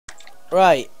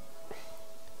Right.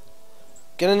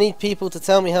 Gonna need people to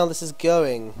tell me how this is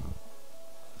going.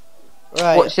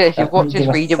 Right. Watch this. You watch this. Give us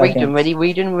a Region. second. Ready.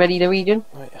 Region. Ready. The region.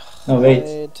 Right. No, wait.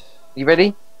 hide. You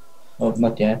ready? Oh,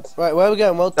 not yet. Right, where are we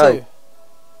going? World Go. 2.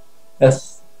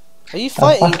 Yes. Are you Oh,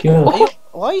 fighting? fuck you.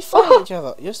 Why are you fighting each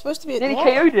other? You're supposed to be at Nearly what?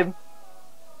 KO'd him.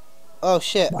 Oh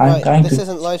shit, I'm right, trying this to-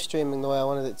 isn't live streaming the way I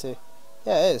wanted it to.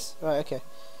 Yeah, it is. Right, okay.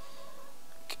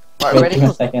 Right. Wait, Ready. give me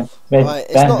a second. Wait, Right,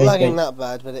 it's Ben, not wait, lagging wait. that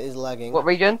bad, but it is lagging. What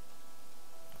region?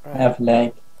 I Right. have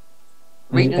lag.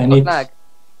 Region's I got need- lag.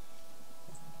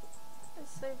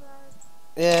 It's so bad.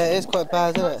 Yeah, it is quite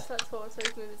bad, isn't it? That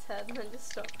tortoise move its head and then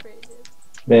just stop freezing.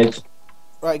 Wait.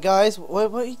 Right, guys,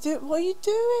 what are you doing? What are you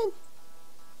doing?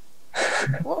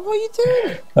 what are you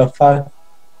doing? Oh, fuck.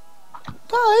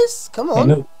 Guys, come I on,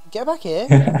 know. get back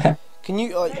here. Can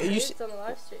you? Are you? It's on the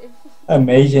live stream.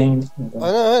 Amazing. I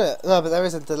know, innit? No, but there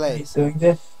is a delay. He's So. doing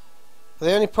this.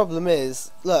 The only problem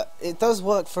is, look, it does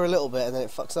work for a little bit and then it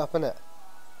fucks up, innit?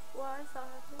 Why is that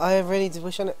happening? I really did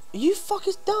wish on it. You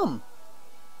fuckers dumb.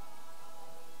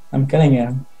 I'm killing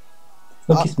him.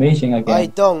 Look, he's maging I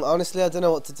again. don't. Honestly, I don't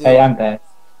know what to do. Hey, I'm dead.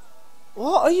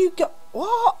 What are you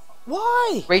What?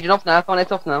 Why? Region off now. Come on,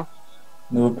 it's off now.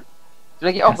 Noob. Do you want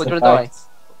to get off or do you want to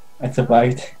die? I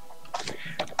survived.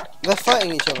 They're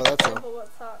fighting each other. That's all. But what's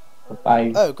that?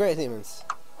 Survived. Oh, great demons.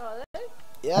 Oh, they?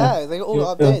 Yeah, they all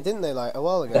got you- updated, didn't they? Like a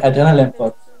while The ago. adrenaline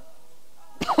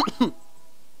pot.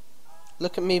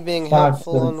 Look at me being Fuck,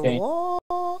 helpful doesn't on change.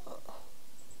 what?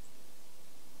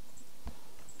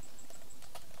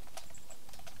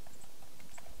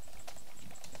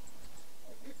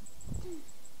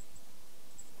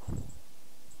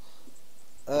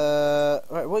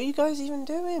 Right, what are you guys even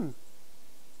doing?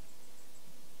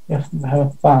 You're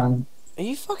having fun. Are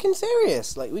you fucking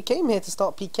serious? Like, we came here to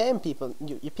start PKing people.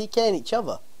 You're PKing each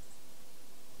other.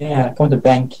 Yeah, come to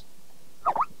bank.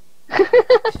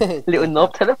 Little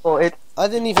knob teleported. I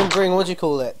didn't even bring, what do you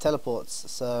call it, teleports,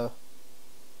 so...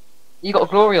 You got a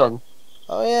glory on.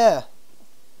 Oh yeah.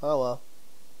 Oh well.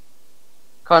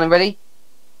 Kind of ready?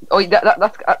 Oh,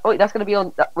 that's gonna be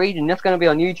on that region. That's gonna be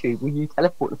on YouTube. Will you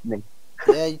teleport to me?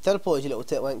 Yeah, you teleported, you little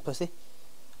titwank pussy.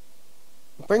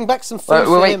 Bring back some food Right,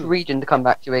 we'll for wait him. for region to come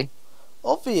back to me.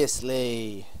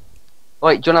 Obviously.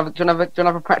 Wait, do you want to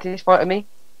have a practice fight with me?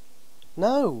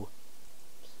 No.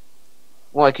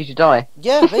 Why? Because you die.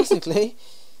 Yeah, basically.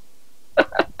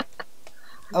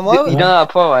 And why You would, know how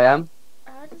pro I am.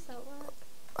 How does that work?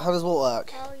 how does what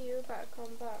work? How are you about to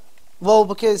come back? Well,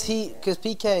 because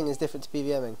PKing is different to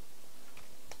PVMing.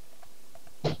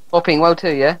 Hopping well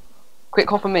too, yeah. Quick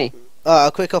hop on me. Alright,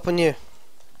 I'll quick up on you.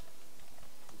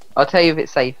 I'll tell you if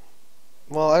it's safe.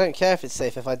 Well, I don't care if it's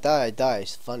safe. If I die, I die.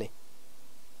 It's funny.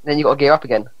 Then you got to gear up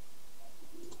again.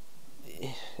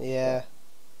 Yeah.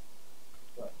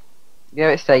 Yeah,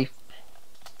 it's safe.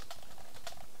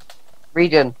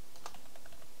 Region.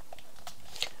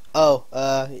 Oh,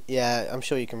 yeah, I'm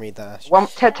sure you can read that.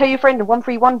 Ash. Tell your friend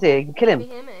 131's here. You can kill Can you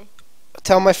him. hear me?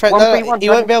 Tell my friend. One, No, three, one, he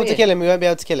won't be able dragon to spear. kill him. He won't be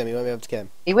able to kill him. He won't be able to kill him.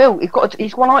 He will.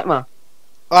 He's one itemer.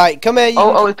 Alright, come here. You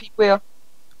Oh, there's people here.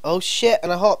 Oh shit!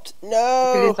 And I hopped. I'm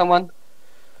killing No. someone.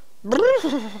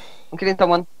 I'm killing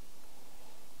someone.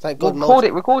 Thank God.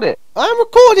 Record it. I'm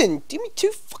recording. Give me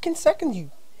 2 fucking seconds, you.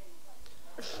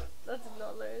 That did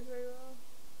not load very well.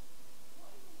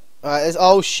 Alright, there's.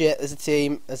 Oh shit! There's a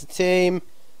team. There's a team.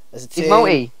 There's a team. He's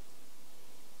multi.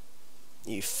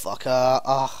 You fucker.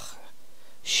 Ah.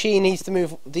 She needs to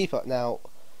move deeper now.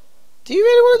 Do you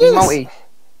really want to He's do this? multi.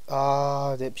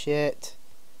 Ah, dipshit.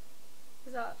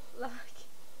 Is that like...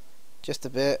 Just a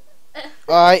bit.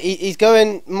 Alright, he's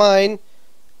going mine.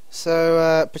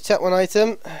 So, protect one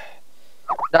item.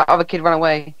 That other kid ran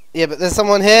away. Yeah, but there's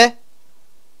someone here.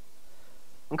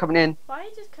 I'm coming in. Why are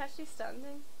you just casually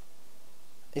standing?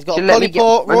 He's got Should a let me get.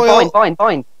 polyport royal.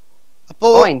 Bind. A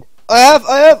ball. Bind. I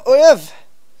have.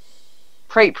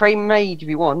 Pray mage if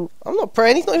you want. I'm not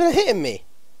praying. He's not even hitting me.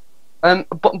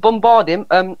 Bombard him.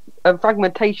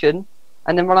 Fragmentation,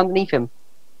 and then run underneath him.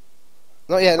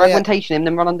 Not yet. Not yet. Fragmentation him,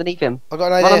 then run underneath him. I got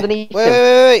an Run idea. underneath Wait, him.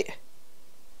 wait.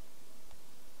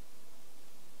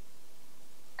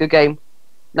 Good game.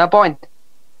 Now bind.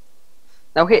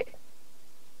 Now hit.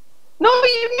 No,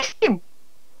 you missed him.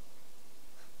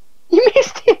 You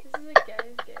missed him. This is a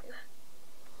guy's game.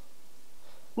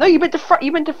 No, you meant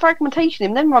to fragmentation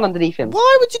him, then run underneath him.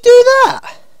 Why would you do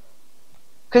that?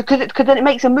 Because then it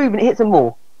makes him move and it hits him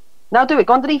more. Now do it.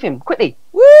 Go underneath him quickly.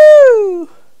 Woo!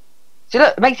 See,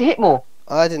 look, it makes it hit more.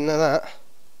 I didn't know that.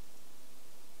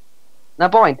 Now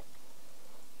bind.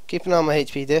 Keep an eye on my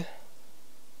HP, dear.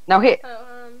 Now hit.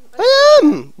 Oh, I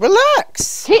am.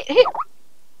 Relax. Hit.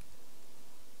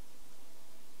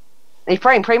 He's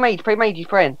praying, pray mage, he's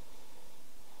praying.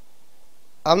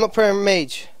 I'm not praying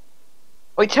mage.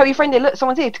 Oi, tell your friend there, look,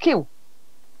 someone's here to kill.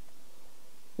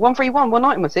 131, one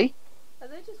item, I see. Are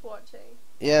they just watching?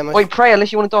 Yeah, my. Oi, pray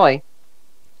unless you want to die.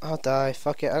 I'll die.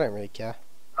 Fuck it. I don't really care.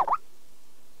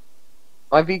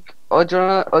 Or do you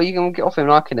wanna, or you can get off him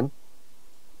and I kill him.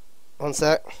 1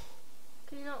 sec.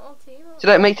 Can you not all team up? So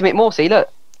that makes him hit more, see, look.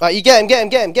 Right, you get him.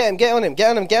 Get on him. Get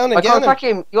on him. I can't attack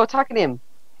him, you're attacking him.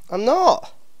 I'm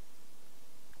not.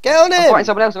 Get on I'm fighting him.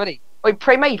 someone else already. Oi,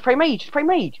 pray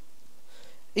mage.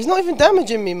 He's not even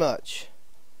damaging me much.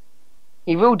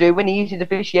 He will do when he uses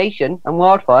officiation and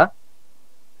wildfire.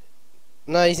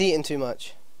 No, he's eating too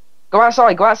much. Go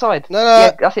outside. No.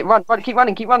 Yeah, that's it, run, keep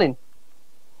running. He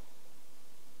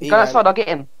Go ran. outside, I'll get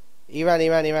him. He ran.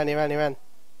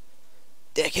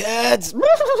 Dickheads.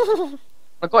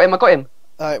 I got him.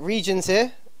 Alright, Region's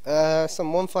here.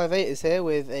 Some 158 is here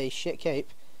with a shit cape.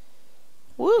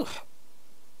 Woo.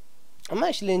 I'm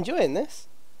actually enjoying this.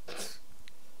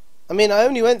 I mean, I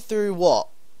only went through what?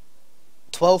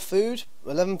 12 food?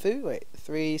 11 food? Wait,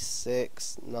 3,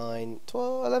 6, 9,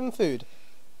 12, 11 food.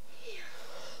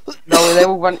 No, they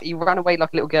all run. He ran away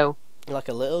like a little girl. Like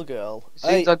a little girl. As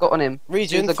soon as I got on him.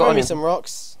 Region, as I got throw on me him. some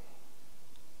rocks.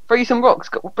 Throw you some rocks.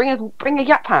 Bring a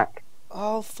yak pack.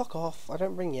 Oh, fuck off. I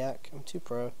don't bring yak. I'm too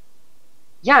pro.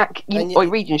 Yak. And Oi,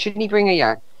 Region, shouldn't he bring a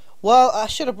yak? Well, I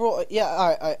should have brought it.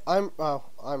 Yeah, I'm.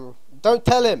 Don't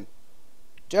tell him.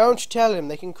 Don't tell him.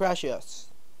 They can crash us.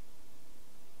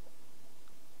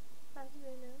 How do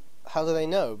they know? How do they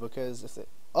know? Because if they.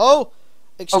 Oh!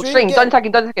 Oh, String, don't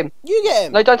attack him. You get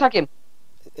him. No, don't attack him.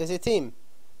 Is it team?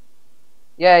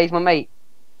 Yeah, he's my mate.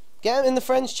 Get him in the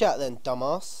friends chat then,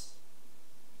 dumbass.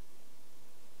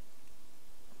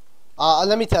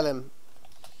 Let me tell him.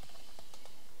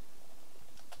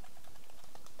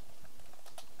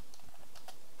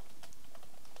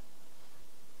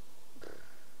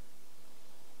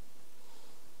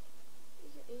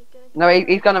 No,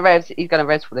 he's gonna res. He's gonna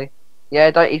res fully. Yeah,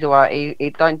 he's alright. He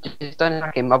don't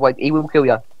attack him. Otherwise, he will kill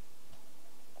you.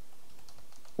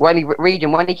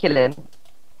 Region, when he kill him.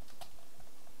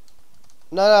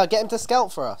 No, get him to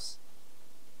scout for us.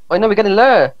 Oh no, we're gonna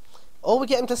lure. Or we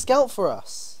get him to scout for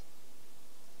us.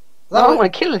 No, I don't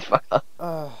want to kill this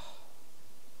fucker.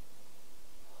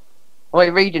 Wait,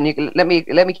 Region, let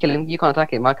me kill him. You can't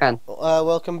attack him. I can.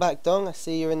 Welcome back, Dong. I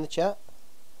see you're in the chat.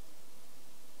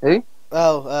 Who?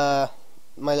 Oh,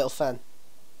 my little fan.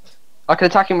 I can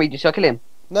attack him, Region. Shall I kill him?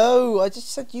 No, I just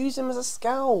said use him as a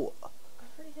scout.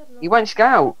 He won't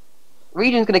scout.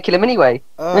 Region's gonna kill him anyway.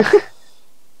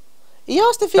 He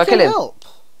asked if he Shall I can kill him? help.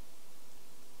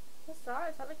 What's that?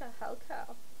 Is that like a hell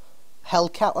cow?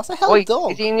 Hellcat. That's a hell Oi,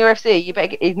 dog. is he in UFC? You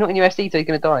better he's not in UFC, so he's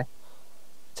gonna die.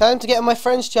 Tell him to get in my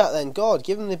friends chat then. God,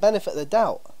 give him the benefit of the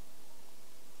doubt.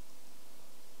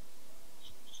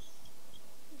 It's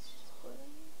just spoiling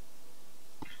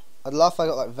you. I'd laugh if I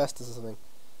got like Vestas or something.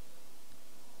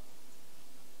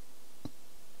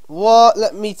 What?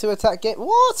 Let me to attack game?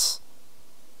 What?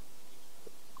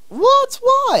 What?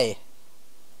 Why?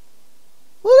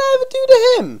 What did I ever do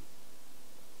to him?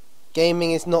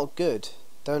 Gaming is not good.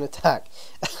 Don't attack.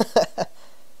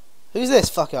 Who's this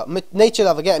fuck up? Nature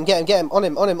lover, get him. On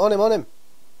him.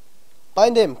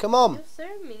 Bind him, come on. You're so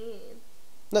mean.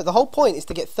 No, the whole point is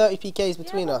to get 30 PKs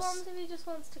between yeah, but us. What if he just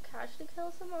wants to casually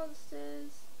kill some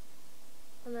monsters?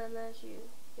 And then there's you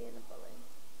being a bully.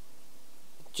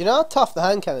 Do you know how tough the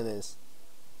hand cannon is?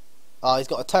 Oh, he's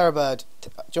got a terror bird.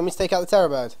 Do you want me to take out the terror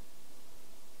bird?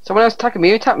 Someone else attacking me.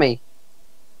 Who attacked me?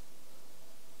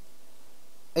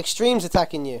 Extreme's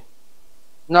attacking you.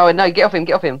 No, get off him.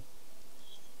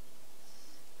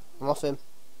 I'm off him.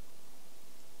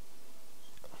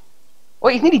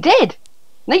 Wait, he's nearly dead.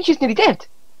 Nature's nearly dead.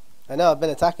 I know, I've been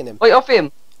attacking him. Wait, off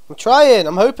him. I'm trying.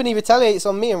 I'm hoping he retaliates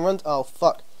on me and runs. Oh,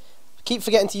 fuck. Keep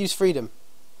forgetting to use freedom.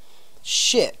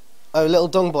 Shit. Oh, little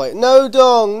dong boy. No,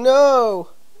 dong,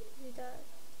 no. He died.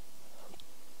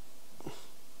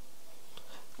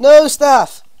 No,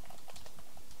 staff.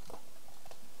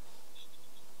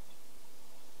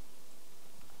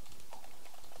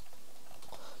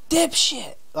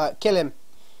 Dipshit. Alright, kill him.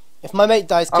 If my mate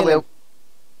dies, kill him.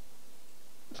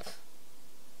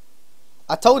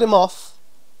 I told him off.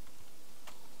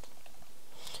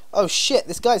 Oh shit,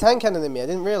 this guy's hand cannoning me. I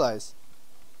didn't realise.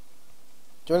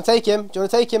 Do you want to take him? Do you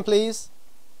want to take him, please?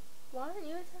 Why aren't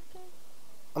you attacking?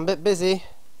 I'm a bit busy.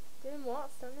 Doing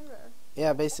what? Standing there?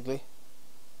 Yeah, basically.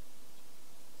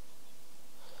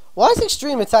 Why is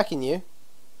Extreme attacking you?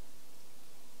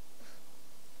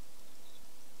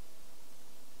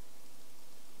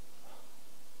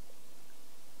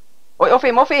 Wait,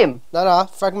 off him. No,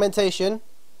 fragmentation.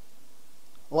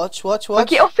 Watch, watch, Oh, watch.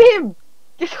 get off him!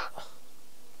 Get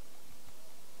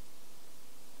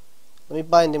Let me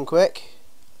bind him quick.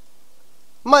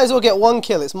 Might as well get one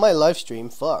kill. It's my live stream.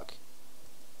 Fuck.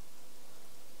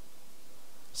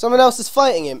 Someone else is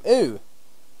fighting him. Ooh.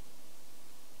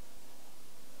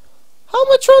 How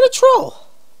am I trying to troll?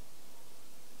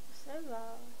 So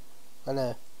loud. I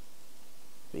know.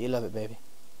 But you love it, baby.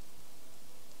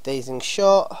 Dazing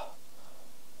shot.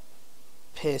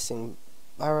 Piercing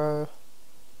arrow.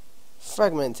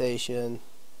 Fragmentation.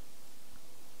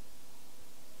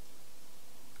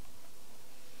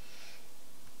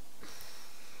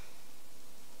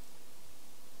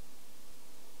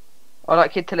 Oh,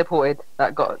 that kid teleported.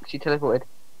 She teleported.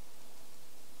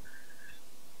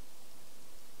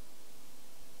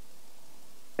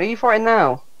 Are you fighting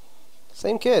now?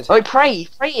 Same kid. Oh, pray!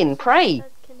 Praying! Pray! Said,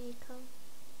 can you come?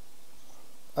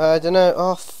 I don't know.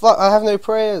 Oh, fuck. I have no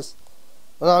prayers.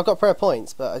 Well, no, I've got prayer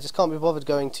points, but I just can't be bothered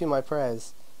going to my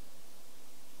prayers.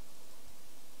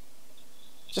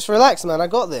 Just relax, man. I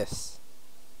got this.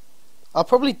 I'll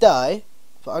probably die,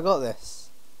 but I got this.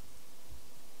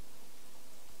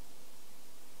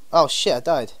 Oh, shit. I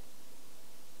died.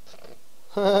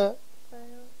 Fail.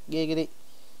 Giggity.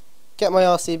 Get my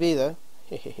RCB, though.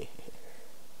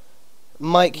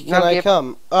 Mike, can No, I yeah.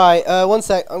 come? Alright, one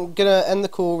sec. I'm gonna end the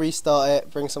call, restart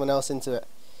it, bring someone else into it.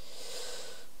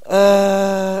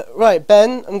 Right,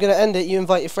 Ben, I'm gonna end it. You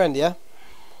invite your friend, yeah?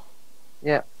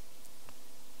 Yeah.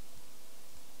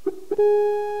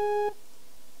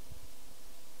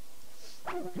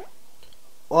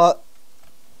 What?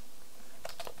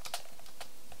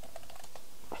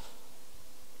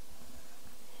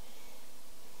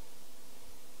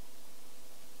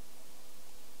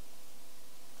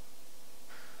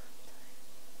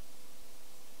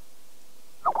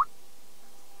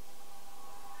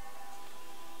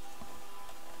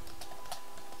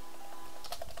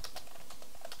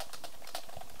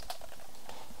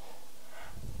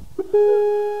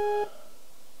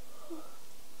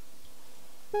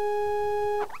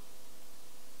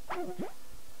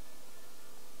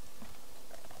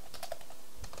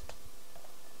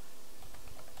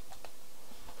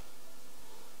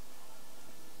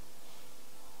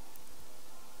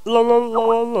 La la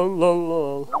la la la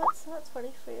la. What's that?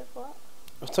 23 of what?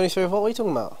 23 of what? What are you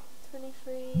talking about?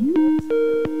 23.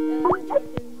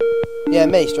 Dragon. Yeah,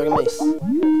 mace, dragon mace. Why not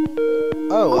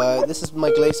 23? Oh, this is my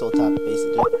glacial tab,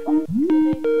 basically.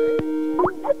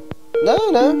 No,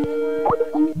 no.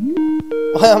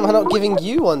 Why am I not giving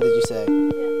you one, did you say?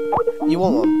 Yeah. You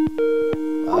want one?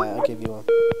 Alright, I'll give you one.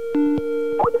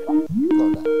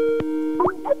 Not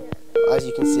now. As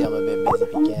you can see, I'm a bit busy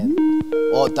peeking.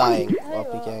 Or dying while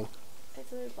peeking.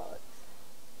 It's no bollocks.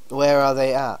 Where are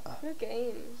they at? No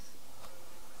games.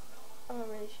 Oh,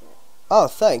 really shit. Oh,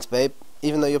 thanks, babe.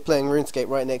 Even though you're playing RuneScape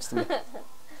right next to me.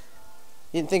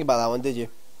 You didn't think about that one, did you?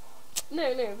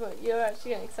 No, but you're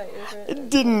actually getting excited over it.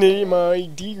 Didn't he, my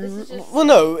dear? This is just, Well,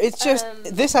 no, it's just... um,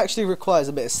 this actually requires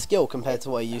a bit of skill compared to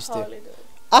what I used to. Hardly does.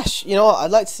 Ash, you know what?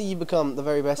 I'd like to see you become the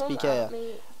very best Come PKer. at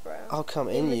me, bro. I'll come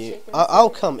In in the you. chicken I'll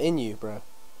soup. come in you, bro.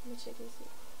 I'm a chicken soup.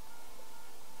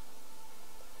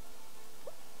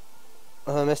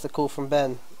 I missed a call from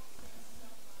Ben.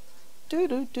 Do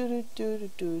do do do do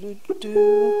do do do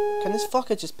do. Can this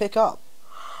fucker just pick up?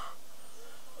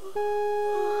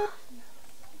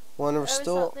 Want to Oh, is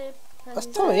restore? that the That's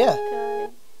Tommy, yeah. Okay.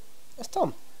 That's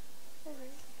Tom.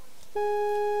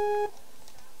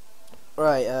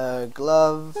 Right,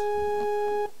 glove.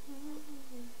 I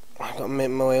gotta make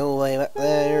my way all the way back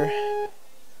there.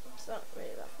 It's not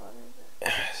really that far, is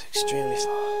it? It's extremely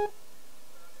far.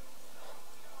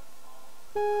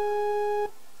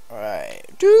 Right.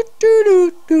 Do do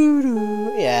do do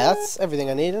do. Yeah, that's everything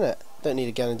I need, isn't it? Don't need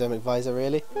a Ganondemic visor,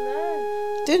 really.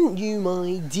 No. Didn't you,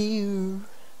 my dear?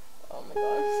 Oh my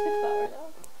god, I'm so fat right now.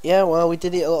 Yeah, well, we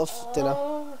did eat a lot of dinner.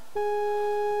 Oh.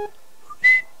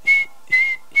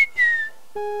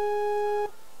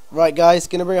 Right, guys,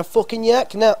 gonna bring a fucking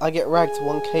yak. Now I get ragged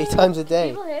 1k times a day.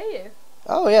 People hear you.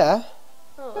 Oh, yeah.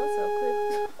 Oh,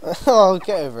 that's awkward. Oh,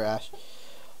 get over it, Ash.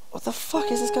 What the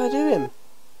fuck is this guy doing?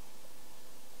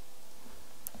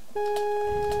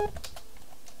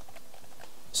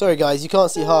 Sorry, guys, you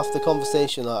can't see half the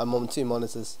conversation. I'm on 2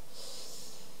 monitors.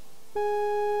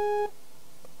 I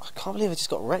can't believe I just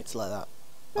got wrecked like that.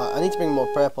 I need to bring more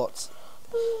prayer pots.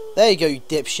 There you go, you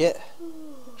dipshit.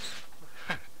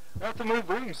 I have to move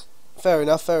rooms. Fair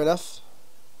enough, fair enough.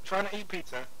 Trying to eat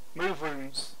pizza. Move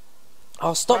rooms.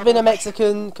 Oh, stop being a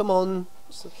Mexican. Come on.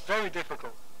 Very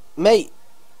difficult. Mate,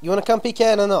 you want to come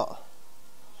PKing or not?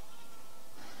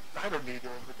 I don't need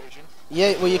your invitation.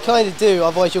 Yeah, well, you kind of do,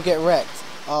 otherwise you'll get wrecked.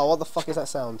 Oh, what the fuck is that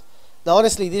sound? Now,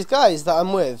 honestly, these guys that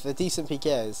I'm with are decent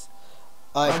PKs.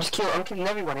 I'm killing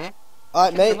everyone here.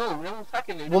 Alright, mate. They're all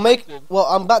attacking me. Well,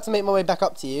 I'm about to make my way back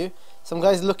up to you. Some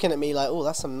guy's looking at me like, oh,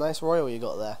 that's some nice royal you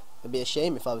got there. It'd be a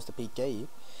shame if I was to PK you.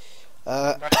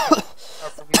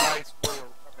 That's a nice wheel.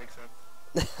 That makes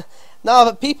sense. No,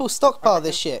 but people stockpile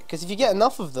this shit, because if you get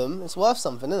enough of them, it's worth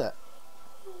something, isn't it?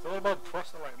 It's all about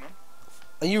proselyte, man.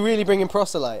 Are you really bringing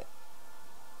proselyte?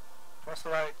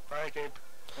 Proselyte, fire cape.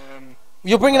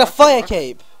 You're bringing a fire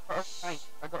cape! I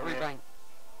got a rebank.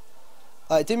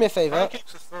 Alright, do me a Fire favour.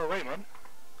 capes just throw away, man.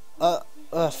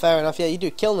 Fair enough. Yeah, you do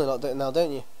kill now,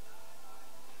 don't you?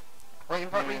 Wait,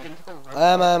 invite Regan to call.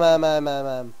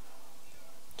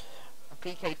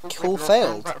 PK full Call flip,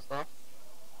 failed.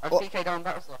 I've What? PK down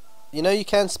Battlestar. You know you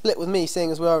can split with me,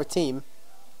 seeing as we are a team.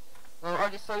 Well, I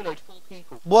just soloed 4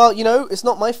 people. Well, you know, it's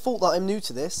not my fault that I'm new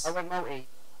to this. I went multi.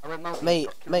 Mate,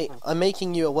 got killed mate, all. I'm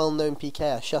making you a well-known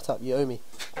PKer. Shut up, you owe me.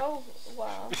 Oh,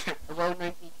 wow. A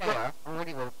well-known PKer. I'm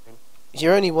already well-known.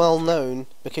 You're only well-known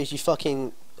because you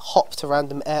fucking hop to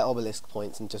random air obelisk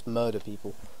points and just murder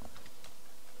people.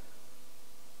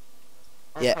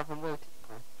 I'm Yeah. having royalty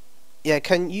now. Yeah,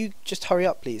 can you just hurry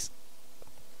up, please?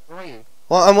 Where are you?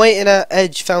 Well, I'm waiting at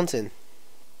Edge Fountain.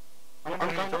 I'm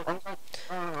going.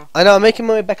 I know, I'm making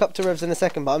my way back up to Revs in a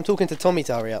second, but I'm talking to Tommy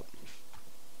to hurry up.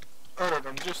 Alright,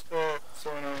 I'm just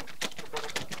sorting out.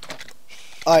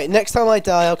 Alright, next time I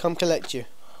die, I'll come collect you.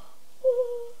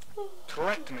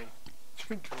 Collect me.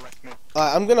 Collect me.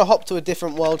 Alright, I'm gonna hop to a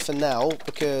different world for now,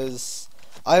 because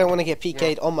I don't want to get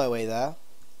PK'd on my way there.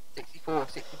 64.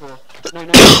 No.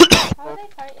 How are they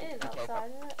fighting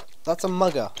outside of it? That's a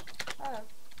mugger. Oh,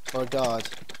 Oh god.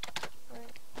 right.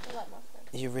 I like my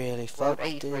You really World fucked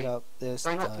 83. it up this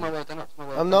Don't up to my time. world, don't up to my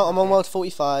world. I'm not, I'm on world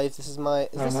 45. This is my...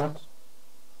 Is No, this... no.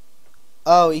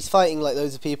 Oh, he's fighting like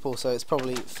loads of people, so it's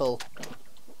probably full.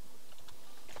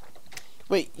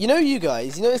 Wait, you know you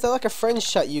guys? You know, is there like a friends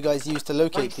chat you guys use to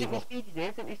locate people?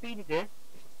 Simply speedy dear.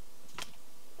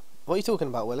 What are you talking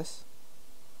about, Willis?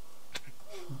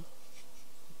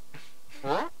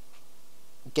 What?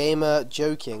 Gamer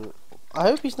joking. I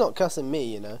hope he's not cussing me,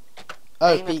 you know.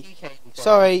 Oh, Gamer Pete. PK.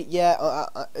 Sorry, yeah,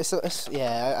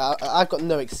 I've got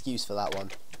no excuse for that one.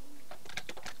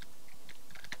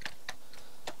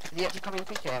 Is he actually coming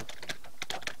PK?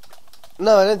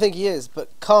 No, I don't think he is, but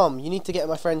calm, you need to get in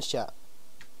my friends chat.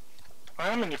 I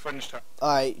am in your friend's chat.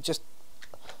 Alright, just...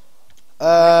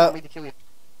 Want me to kill you?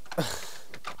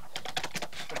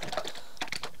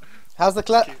 how's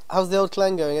the old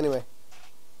clan going anyway?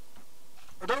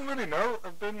 I don't really know.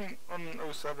 I've been on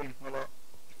 07 a lot.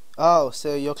 Oh,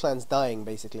 so your clan's dying,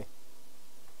 basically.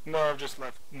 No, I've just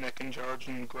left Nick in charge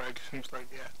and Greg. Seems like,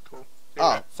 yeah, cool.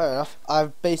 Oh, fair enough.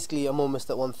 I'm almost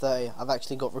at 130. I've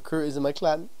actually got recruiters in my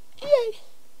clan. Yay!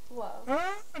 wow.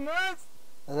 Nice.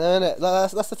 I know, innit?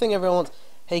 That's the thing everyone wants.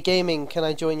 Hey, gaming, can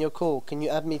I join your call? Can you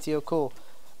add me to your call?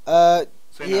 Say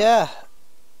no. Yeah.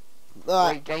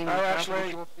 Alright. Wait, game.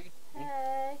 actually-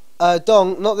 Hey.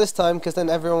 Dong, not this time, because then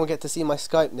everyone will get to see my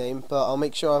Skype name, but I'll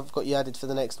make sure I've got you added for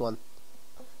the next one.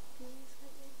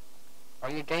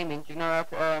 Are you gaming? Do you know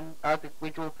how to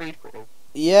withdraw food quickly?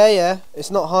 Yeah.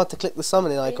 It's not hard to click the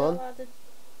summoning Are you not icon. allowed to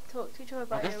talk to each other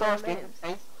about I'm just your real asking. names?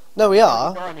 Hey, No, we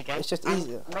are. join again, It's just and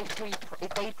easier. Make sure if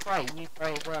they pray, you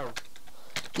pray as well.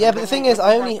 Yeah, but the thing is,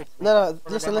 I only... No,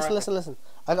 Or listen. they're hybrid.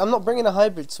 I'm not bringing a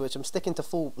hybrid switch, I'm sticking to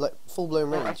full-blown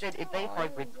No, I range. said if they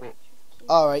hybrid switch.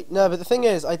 Alright, no, but the thing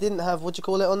is, I didn't have, what do you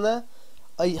call it on there?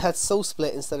 I had Soul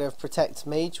Split instead of Protect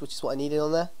Mage, which is what I needed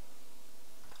on there.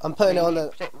 I'm putting it on the...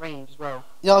 Protect range as well.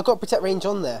 Yeah, I've got Protect Range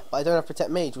on there, but I don't have Protect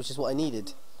Mage, which is what I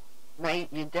needed. Mate,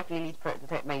 you definitely need to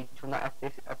protect mage from that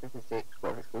F56,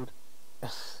 whatever it's called. Do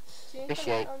you need to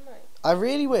Appreciate. put it on, like, I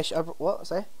really wish... What?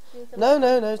 Say? do you need to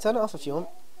No, put- turn it off if you want.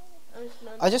 I'm just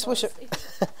I just wish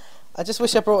I just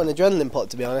wish I brought an adrenaline pot,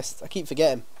 to be honest. I keep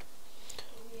forgetting.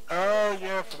 Oh,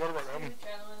 yeah, I forgot about them.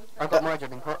 I got my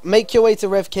juggling pot. Make your way to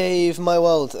Rev Cave, my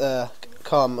world,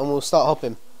 Calm, and we'll start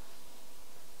hopping.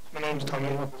 My name's Tommy,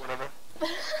 or whatever.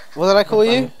 What did I call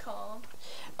you? Calm.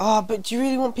 Ah, but do you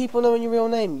really want people knowing your real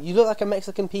name? You look like a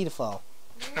Mexican paedophile.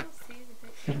 No one sees the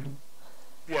picture.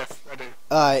 Yes, I do.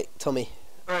 Alright, Tommy.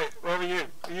 Right, where are you?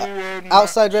 Are you in...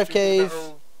 Outside that Rev stupid Cave.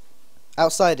 little-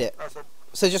 Outside it. Outside...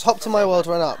 So just hop to my world,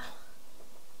 run up.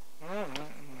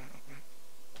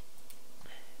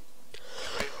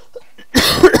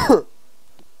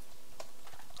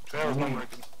 Trail's not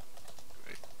working.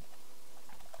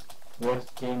 Where's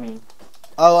gaming?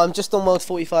 Oh, I'm just on world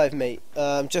 45, mate.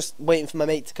 I'm just waiting for my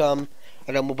mate to come,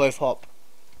 and then we'll both hop.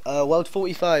 World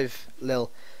 45,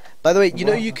 Lil. By the way, you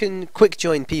know you can quick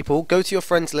join people. Go to your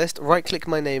friends list, right click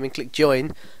my name and click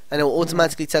join, and it will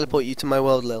automatically teleport you to my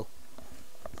world, Lil.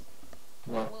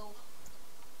 Yeah. Wolf.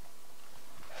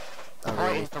 I Alright,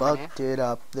 really it's coming fucked it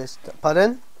up this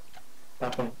Pardon?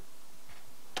 Nothing.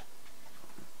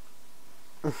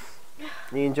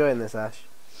 Are you enjoying this, Ash?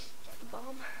 The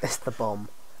bomb. It's the bomb.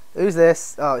 Who's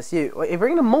this? Oh, it's you. Wait, you're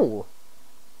bringing a mall?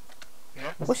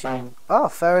 Yeah. It's What's fine. Oh,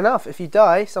 fair enough. If you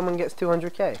die, someone gets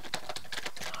 200k.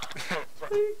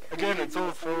 Again, it's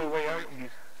all throwaway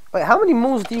items. Wait, how many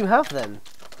malls do you have then?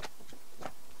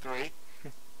 3.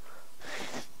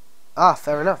 Ah,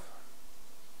 fair enough.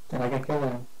 Then I can kill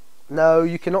him. No,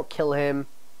 you cannot kill him.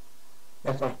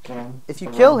 Yes, I can. If you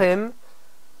kill him,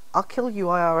 I'll kill you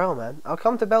IRL, man. I'll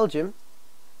come to Belgium.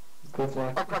 Good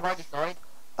luck. I've got right side.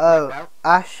 Oh,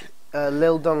 Ash,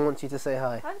 Lil Dong wants you to say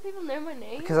hi. How do people know my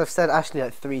name? Because I've said Ashley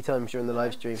like 3 times during the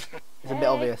live stream. It's a bit Hey.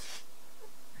 obvious.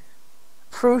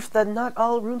 Proof that not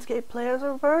all RuneScape players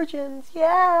are virgins.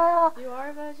 Yeah. You are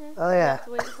a virgin? Oh, You yeah. have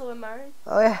to wait until we're married?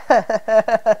 Oh yeah.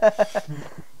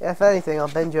 Yeah. If anything, I'll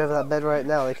bend you over that bed right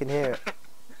now. They can hear it.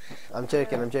 I'm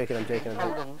joking. I'm joking. I'm joking. I'm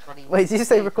Hold joking. on, buddy. Wait, did you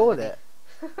say record it?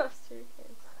 I was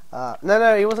joking.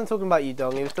 No, he wasn't talking about you,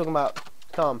 Dong. He was talking about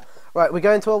Calm. Right, we're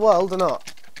going to a world or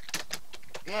not?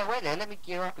 Yeah, wait there, let me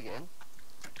gear up again.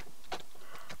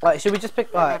 Right, should we just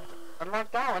pick? Right, I'm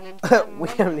lagged out and then we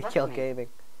only kill gaming.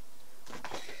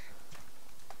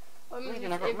 What happens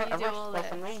Regan, if I you got do rushed all by this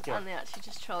some ranger. and they actually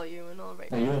just troll you and all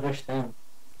rape No, you? you rushed him.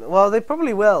 Well, they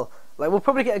probably will. Like, we'll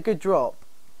probably get a good drop.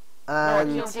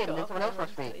 And you did, and then someone else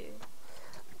rushed me.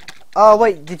 oh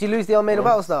wait, did you lose the Almeida Oh.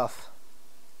 battle staff?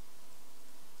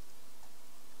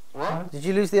 What? Did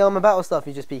you lose the Alma battle stuff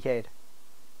you just PK'd?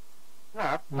 No,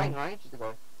 I played my ages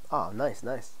ago. Oh, nice,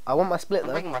 nice. I want my split I'm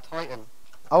though. bringing my Titan.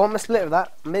 I want my split of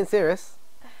that. I'm being serious.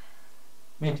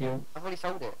 Me too. Oh, I've already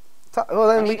sold it. Well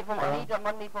I then need, we. it for my, I need that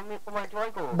money for my dry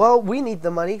board. Well, we need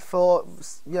the money for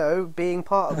being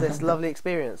part of this lovely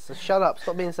experience. So shut up.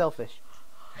 Stop being selfish.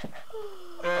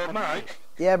 Mike,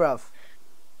 Yeah, bruv.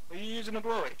 are you using a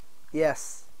glory?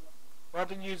 Yes. Why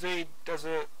didn't you use a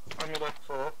desert amulet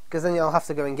for? Because then you'll have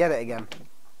to go and get it again.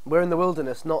 We're in the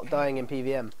wilderness, not dying in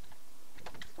PVM.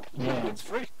 Yeah. It's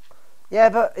free. Yeah,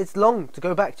 but it's long to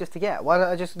go back just to get. Why don't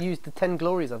I just use the 10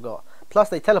 glories I've got? Plus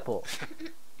they teleport.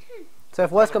 So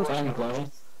if worse comes, Fine, Glory.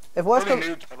 if worse Only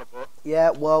comes, noob teleport. yeah,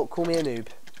 well, call me a noob.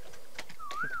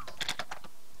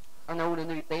 I know all the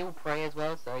new, they all pray as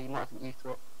well, so you might get used to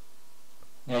it.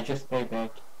 Yeah, just stay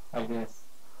back. I guess.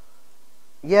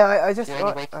 Yeah, I just. The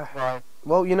only way to survive.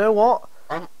 Well, you know what?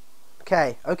 Um,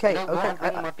 Okay. You know what? I'm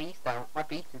bringing I- my beast out. My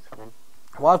beast is coming.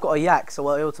 well, I've got a yak, so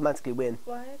I automatically win.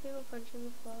 Why are people punching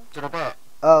the floor? Should I bet?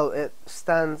 Oh, it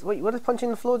stands. Wait, what does punching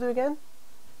the floor do again?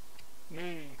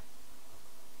 Me.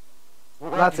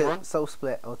 What That's do you it. want? Soul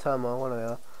split or turmoil, one or the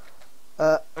other.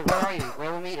 Oh, where are you? Where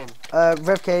are we meeting?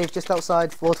 Rev Cave, just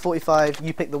outside, World 45.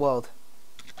 You pick the world.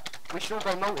 We should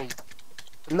all go multi.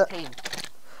 No- Team.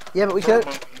 Yeah, but we can.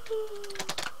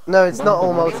 No, it's not all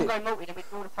We We multi. all go multi, then we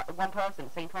can all attack one person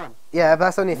at the same time. Yeah, but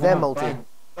that's only if they're No, multi. fine.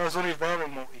 That was only very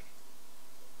multi.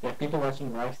 Yeah, people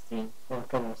watching live stream for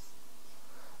colors.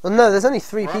 Well, no, there's only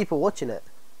 3 What? people watching it.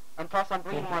 And plus, I'm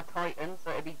bringing my Titan,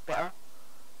 so it'd be better.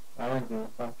 I don't give a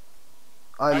fuck.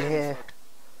 I'm I- here.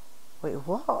 Wait,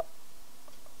 what?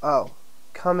 Oh,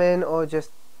 come in or just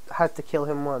had to kill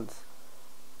him once.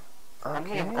 I'm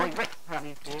here. Oh, Okay. Rex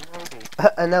apparently is here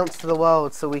already. Announce to the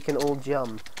world so we can all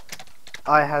jump.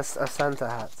 I has a Santa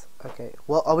hat. Okay.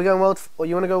 Well, are we going world? Or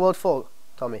you want to go world 4,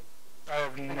 Tommy? I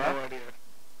have no Yeah. idea.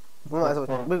 We, might as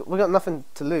well, we got nothing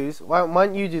to lose. Why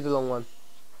don't you do the long one?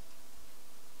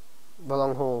 The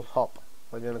long haul hop.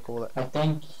 What do you want to call it? I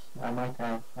think I might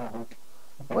have.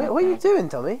 What are you doing,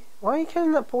 Tommy? Why are you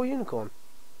killing that poor unicorn?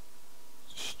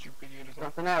 Stupid unicorn.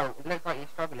 Not for now. It looks like you're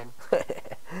struggling.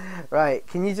 Right,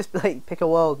 can you just like pick a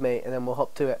world, mate, and then we'll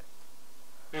hop to it?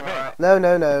 Who, me? Alright.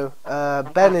 No.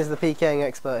 Ben is the PKing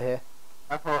expert here.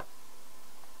 I thought,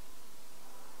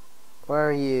 Where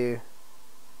are you?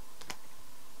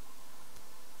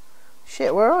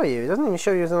 Shit, where are you? It doesn't even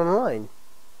show you as online.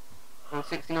 I'm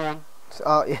 69.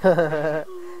 Oh, yeah.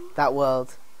 That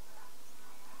world.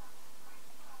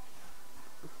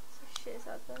 So shit is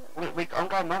out there. I'm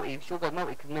going multi. We should go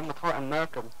multi because then my Titan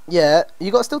Merkham. Yeah,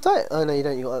 you got still tight? Oh no, you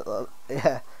don't. You got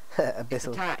yeah, It's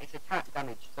abyssal. attack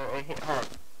damage, so it hit hard.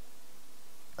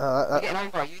 Oh, We're getting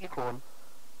over a unicorn.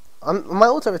 my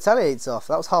auto retaliates off.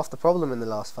 That was half the problem in the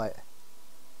last fight.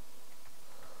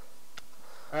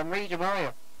 Read your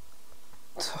Mario.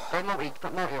 Go multi.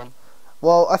 Put multi on.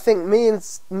 Well, I think me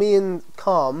and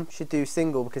Calm should do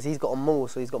single because he's got a maul,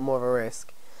 so he's got more of a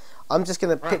risk. I'm just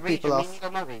gonna pick Right, people Regan, off. you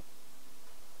go multi.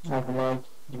 I have a leg.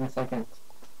 Give me a second.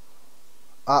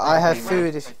 I have Okay,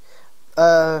 food. right.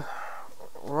 If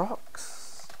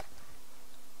rocks.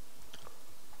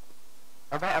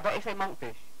 I bet it's a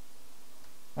monkfish.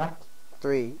 What?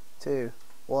 3, 2,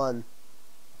 1.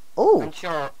 Oh! And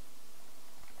shark.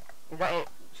 Is that it?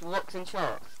 Rocks and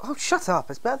sharks? Oh, shut up.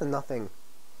 It's better than nothing.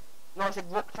 No, I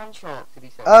said rocks and sharks, did he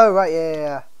say? Oh, right,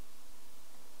 yeah.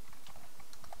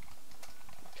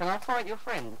 Can I fight your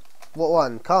friend? What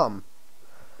one? Calm.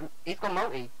 He's got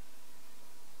multi.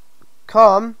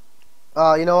 Calm?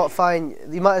 Oh, you know what? Fine.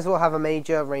 You might as well have a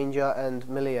Major, Ranger, and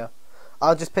Melia.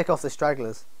 I'll just pick off the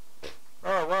stragglers.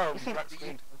 Oh wow, black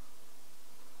screen.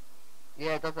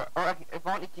 Yeah, does it? Oh,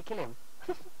 advantage to kill him.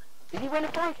 Is he wearing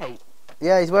a fire cape?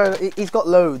 Yeah, he's wearing. He's got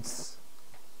loads.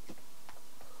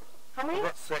 How many? I've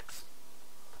got 6.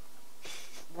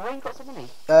 Why you got so many?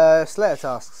 Slayer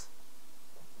tasks.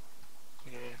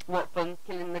 Yeah. What, from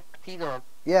killing the T-Dog?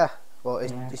 Yeah. Well,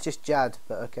 it's, Yeah. it's just Jad,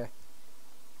 but okay.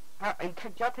 And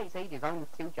Jad takes ages, I only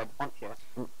killed Jad once yet.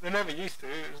 They never used to.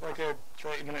 It was like a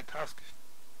 30-minute task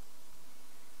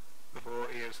before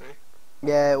EOC.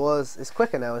 Yeah, it was. It's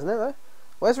quicker now, isn't it? Though.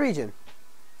 Where's Region?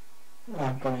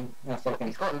 I'm coming in a second.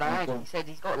 He's got lag, he said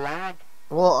he's got lag.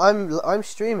 Well, I'm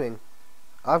streaming.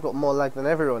 I've got more lag than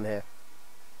everyone here.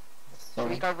 Should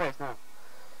we Sorry. go revs now?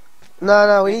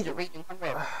 No, we need. Region, come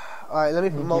rev. All right, let me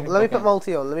put let me put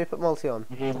multi on. Let me put multi on.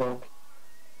 Reload.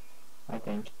 I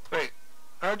think. Wait,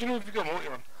 how do you know if you got multi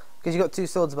on? Because you got 2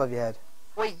 swords above your head.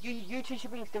 Wait, you two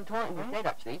should bring Steel Titan instead,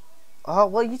 actually. Oh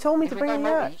well, you told me If to we bring go him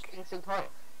multi, back. you should bring Steel Titan.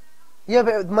 Yeah,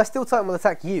 but my Steel Titan will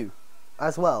attack you,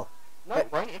 as well. No,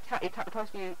 it won't. It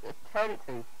attacks you, turn it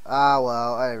to. Ah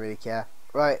well, I don't really care.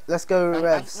 Right, let's go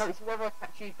revs. No, it's whoever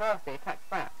attacks you first, it attacks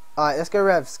back. All right, let's go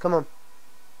revs. Come on.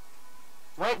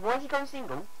 Wait, why is he going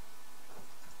single?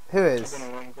 Who I is? don't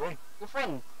know where I'm going. Your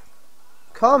friend.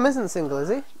 Calm isn't single, is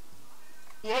he?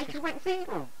 Yeah, he went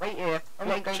single. Wait here. I'm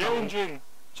Let him go changing.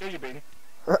 Change your beanie.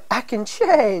 I can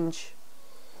change.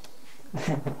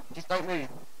 Just don't move.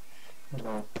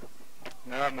 No.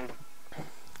 No, I'm moving.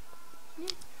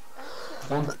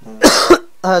 Don't move.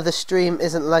 The stream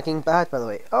isn't lagging bad, by the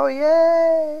way. Oh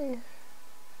yay!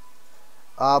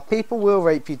 People will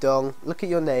rape you, Dong. Look at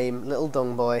your name, little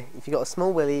Dong boy. If you got a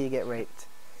small willy, you get raped.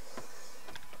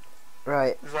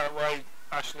 Right. Is that why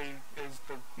Ashley is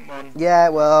the mon? Yeah,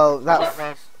 well, What, that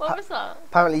Rev? What was that?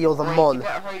 apparently you're the Wait, mon. You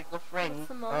better hope your friend What's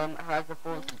the mon? has a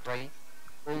force brace.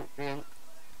 Brilliant.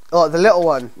 Oh, the little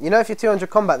one. You know, if you're 200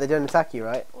 combat, they don't attack you,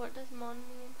 right? What does mon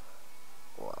mean?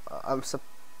 Well,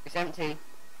 It's empty.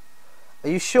 Are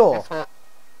you sure? That's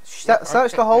what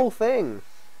Search the whole thing.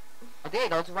 I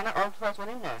did. I was the first one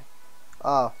in there.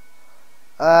 Oh.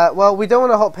 Well, we don't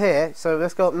want to hop here, so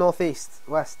let's go up northeast,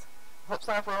 west. Hop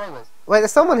south where I was. Wait,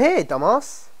 there's someone here,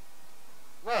 dumbass.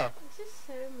 Where? This is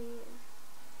so mean.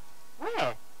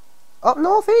 Where? Up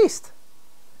northeast.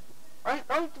 Where?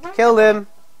 Killed him.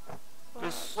 Wow.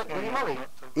 This What, no, Willy no, Molly?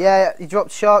 not to- Yeah, he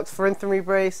dropped sharks for infantry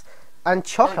brace and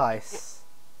chalk Oh, ice.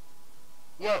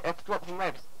 Yeah, I have to drop some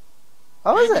revs.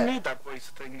 Oh, you is don't it? need that voice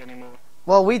thing anymore.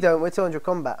 Well, we don't. We're 200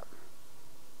 combat.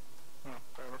 Oh,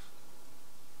 fair enough.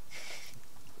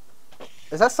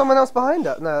 Is that someone else behind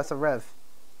us? No, that's a rev.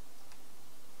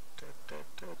 Da, da,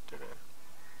 da, da, da.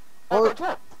 Oh, I've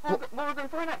got top. More of them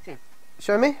for inactive.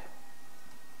 show me.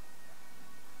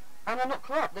 And they're not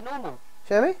corrupt, they're normal.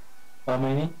 Show me. How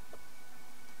many?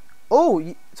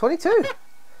 Oh, 22.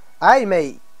 Hey,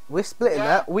 mate. We're splitting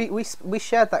Yeah. that. We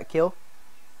shared that kill.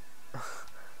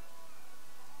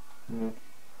 Mm.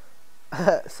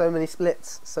 So many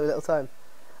splits, so little time.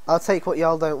 I'll take what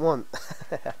y'all don't want.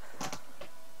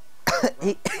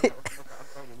 He-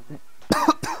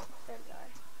 Don't die.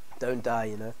 don't die,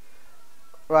 you know.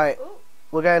 Right, Oh,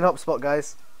 we're going hotspot,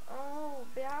 guys. oh,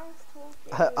 Bian's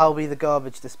talking. I'll be the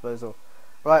garbage disposal.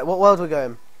 Right, what world we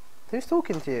going? Who's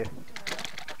talking to you?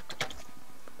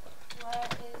 Where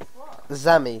is what?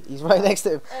 Zammy. He's right next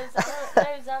to him. Oh, Xana. No,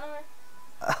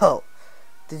 Xana. Oh,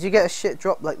 did you get a shit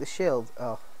drop like the shield?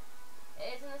 Oh,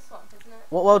 It is in the swamp, isn't it?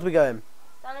 what world we going?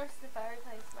 Xana is the fairy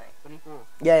place, mate. 24.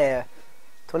 Yeah.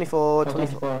 24,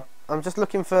 24. 24. I'm just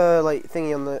looking for like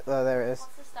thingy on the. Oh, there it is.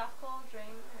 What's the staff called? Dream.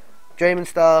 Draymond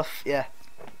stuff. Yeah.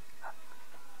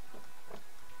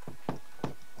 Wait,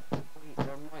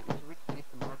 Mike, there's a really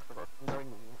different mark for us. I'm going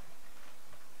on it.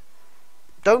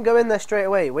 Don't go in there straight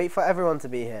away. Wait for everyone to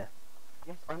be here.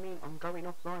 Yes, I mean, I'm going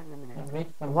offline in a minute. Wait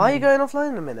for Why are you me. going offline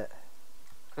in a minute?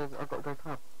 Because I've got to go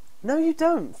pub. No, you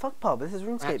don't. Fuck pub. This is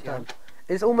RuneScape Actually, time.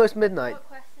 It's almost midnight. What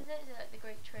quest is it? Is it like the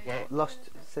Great Trade? Yeah. Lost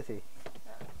City.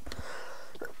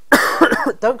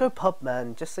 Don't go pub,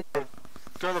 man. Just say. Go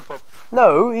to the pub.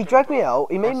 No, he dragged me out.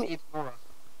 He made I'll see me. you tomorrow.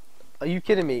 Are you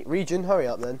kidding me? Region, hurry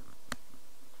up then.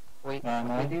 Wait, Yeah, we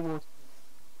man. do more.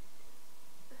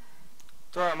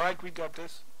 It's alright, Mike, we got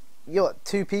this. You got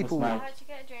 2 people. What's mine? How'd you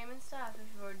get a dreaming staff if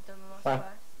you've already done the last Fine.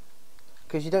 quest?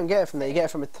 Because you don't get it from there, you get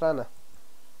it from a Trana.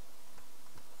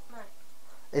 No.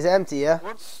 Is it empty, yeah?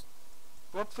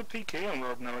 What's the PK on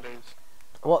road nowadays?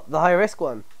 What, the high risk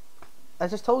one? I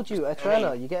just told you, a Just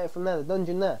Trana, any. you get it from there, the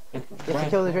dungeon there. It's You have to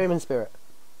kill the Dreaming Spirit.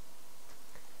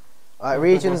 Alright, Go,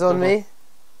 regions go, on go. me.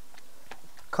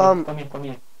 Come, Come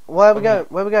here. where are we come going? here.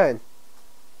 Where are we going?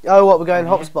 Oh, what, we're going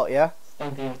Come here. hotspot, yeah?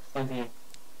 Stand here.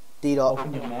 D dot.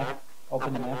 Open the map.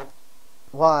 Open the map.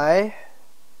 Why?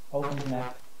 Open the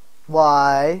map.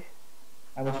 Why?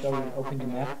 I will show you. Open the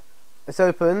map. It's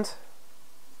opened.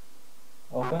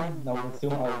 Open. Now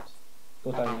zoom out.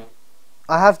 Totally.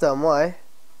 I have done, why?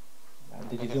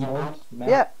 Did you zoom out the map?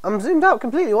 Yeah, I'm zoomed out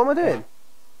completely, what am I doing?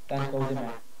 Then close the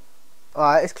map.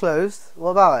 Alright, it's closed.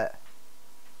 What about it?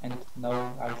 And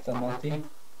now I will still multi.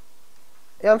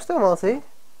 Yeah, I'm still multi.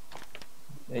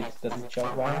 It doesn't show.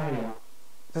 Where are you?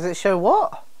 Does it show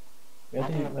what? Where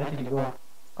did you go?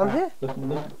 I'm here. Look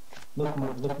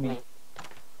me.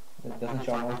 It doesn't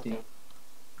show multi.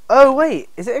 Oh, wait,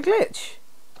 is it a glitch?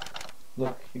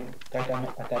 Look, you try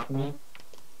to attack me.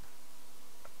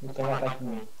 You try to attack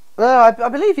me. No, I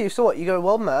believe you. So what, you go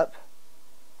world map.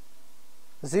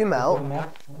 Zoom out. Zoom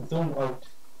map. Zoom out.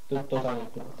 Totally.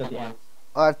 To the end.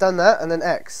 I've done that, and then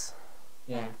X.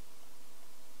 Yeah.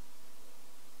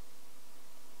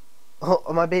 Oh,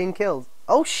 am I being killed?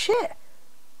 Oh shit!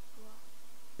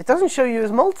 It doesn't show you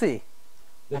as multi.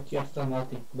 Look, you have still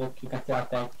multi. Look, you can still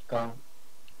attack. Come.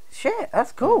 Shit,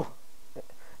 that's cool.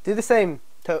 Do the same,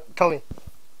 Tommy.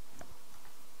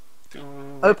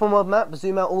 Open world map,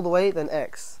 zoom out all the way, then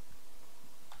X.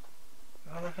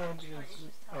 How the hell do you...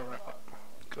 Alright.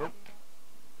 Cool.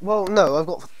 Well, no, I've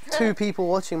got 2 people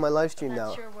watching my live stream now.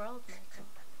 That's your world,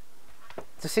 Michael.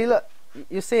 So see, look,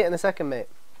 you'll see it in a second, mate.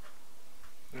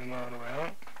 Zoom all the way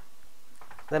out.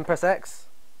 Then press X.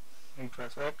 And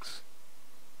press X.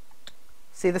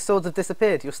 See, the swords have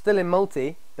disappeared. You're still in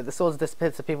multi, but the swords have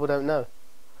disappeared so people don't know.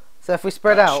 So if we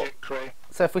spread Ah, out, shit, cray.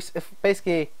 so if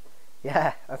basically,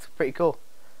 yeah, that's pretty cool.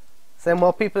 So then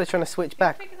while people are trying to switch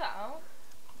back, Figure that out.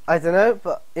 I don't know,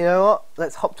 but you know what?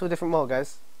 Let's hop to a different world,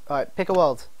 guys. Alright, pick a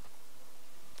world.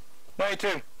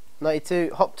 92.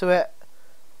 92, hop to it.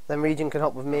 Then region can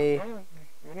hop with me. Oh,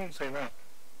 you didn't say that.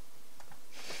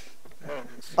 There it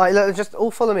is. Alright, look, just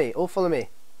all follow me. All follow me.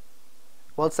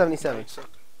 World 77. Right, so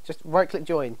Just right click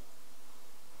join.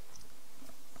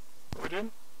 what we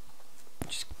doing?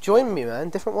 Just join me, man.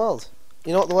 Different world.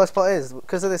 You know what the worst part is?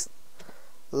 Because of this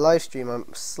live stream,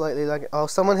 I'm slightly lagging. Oh,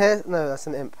 someone here? No, that's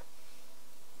an imp.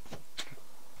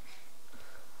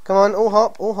 Come on, all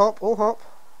hop, all hop, all hop.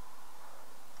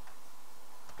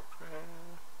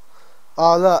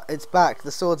 Oh, look, it's back.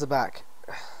 The swords are back.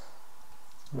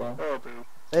 Well, Oh, boo.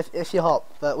 If you hop,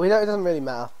 but we know it doesn't really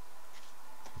matter.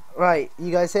 Right,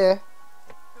 you guys here?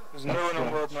 There's no one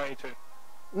on World 92.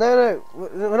 No,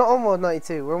 we're not on World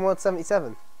 92. We're on World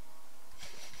 77.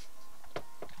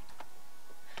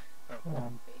 Pretty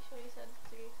sure you said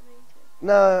to go to me too.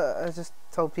 No, I just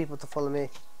told people to follow me.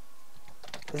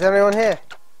 Is there anyone here?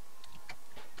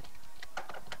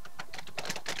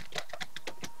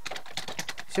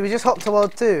 Should we just hop to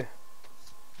World 2?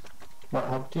 what?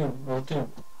 How to?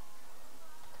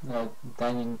 No,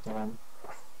 dining one.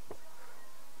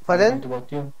 Pardon? To walk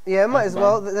to. Yeah, might That's as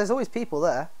well. fine. There's always people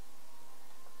there.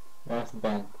 Where's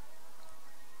Ben?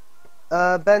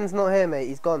 Ben's not here, mate.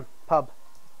 He's gone. Pub.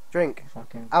 Drink.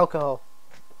 Fucking. Alcohol.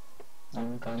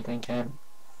 I'm gonna thank him.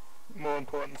 More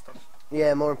important stuff.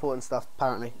 Yeah, more important stuff,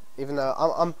 apparently. Even though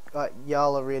I'm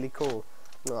y'all are really cool.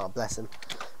 Oh, bless him.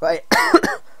 Right.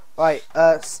 Right,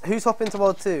 who's hopping to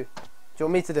World 2? Do you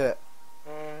want me to do it?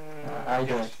 I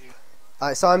do yes, it. you.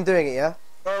 Alright, so I'm doing it, yeah?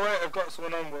 Oh, wait, I've got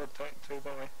someone on World 2, don't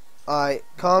we? Alright,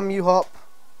 Calm, you hop.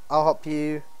 I'll hop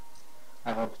you.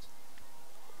 I hope.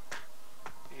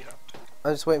 You have to.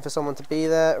 I'm just waiting for someone to be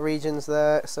there. Region's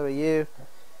there, so are you.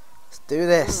 Let's do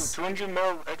this. 200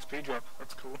 mil XP drop.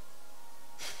 That's cool.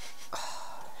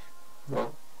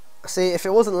 Well, See, if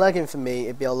it wasn't lagging for me,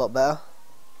 it'd be a lot better.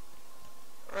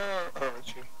 Oh, it's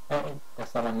you. oh, there's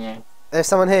someone here. There's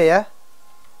someone here, yeah?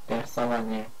 There's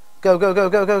someone here. Go, go, go,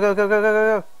 go, go, go, go, go, go,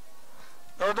 go, go.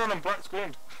 Oh, done, I'm black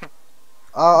screened.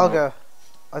 I'll No. go.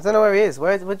 I don't know where he is.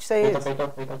 Where'd you say he Wait is?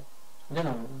 up. I don't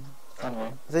know.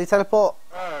 Somewhere. Did he teleport?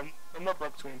 I'm not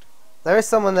black screened. There is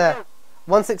someone there.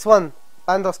 161.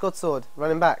 Bandos Godsword.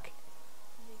 Running back.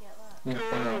 Did you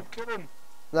get that? Yeah, Go, kill him.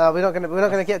 No, we're not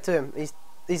gonna get to him.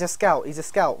 He's a scout. He's a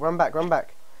scout. Run back. Run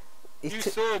back. He's You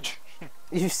surge.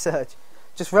 you surge.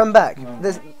 Just run back. No.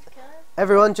 There's Why don't you just kill him?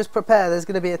 everyone. Just prepare. There's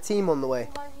gonna be a team on the way.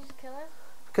 Why don't you just kill him?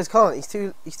 Because can't. He's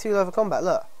too low for combat.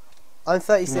 Look. I'm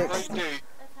 36. Right, dude.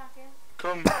 Attack him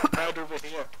come hide over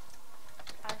here.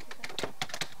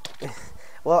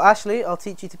 Well, Ashley, I'll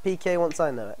teach you to PK once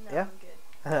I know it. No, Yeah.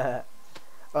 I'm good.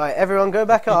 Alright, everyone, go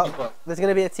back up. There's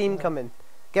gonna be a team coming.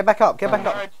 Get back up. Get back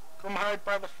up. Come hide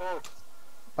by the fork.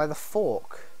 By the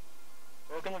fork.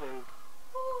 Fork in the road.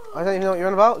 I don't even know what you're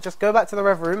on about. Just go back to the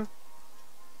rev room.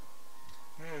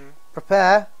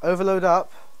 Prepare. Overload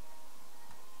up.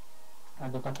 I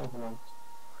don't have overload.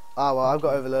 Ah, well, I've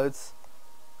got overloads.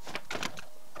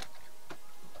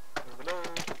 Overload.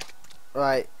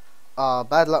 Right. Ah,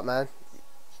 bad luck, man.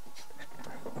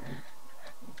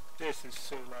 This is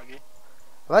so laggy.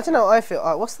 Imagine how I feel.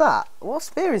 What's that? What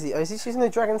spear is he? Oh, is he using a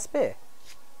dragon spear?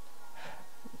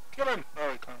 Kill him!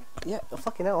 Oh, he can't. Yeah,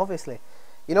 fucking hell, obviously.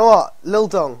 You know what? Lil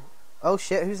Dong. Oh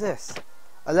shit, who's this?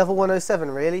 A level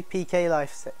 107, really? PK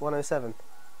Life 107.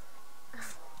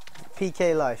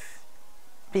 PK Life.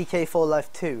 PK4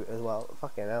 Life 2 as well.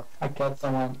 Fucking hell. I killed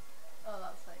someone. Oh,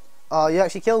 that's like. Oh, you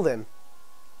actually killed him?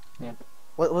 Yeah.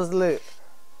 What was the loot?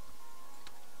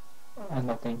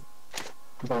 Nothing.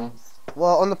 Bones.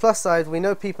 Well, on the plus side, we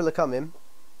know people are coming.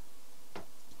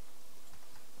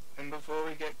 And before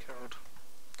we get killed.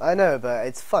 I know, but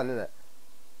it's fun, isn't it?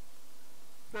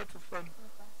 That's fun.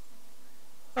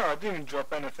 Oh, I didn't even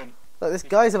drop anything. Look, this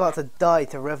guy's about to die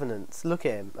to revenants. Look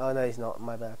at him. Oh no, he's not.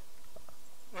 My bad.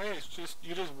 Hey, it's just,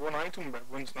 you just one item back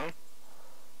once now.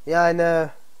 Yeah, I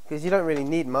know. Because you don't really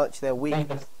need much. They're weak.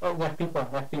 Oh, we have people.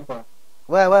 We have people.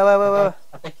 Where?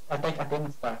 I think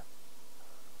Athena star.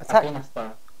 Attack. Athena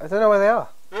star. I don't know where they are.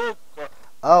 Oh, God.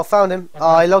 Oh, found him.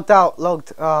 Oh, he logged out.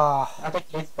 Logged. Ah. I think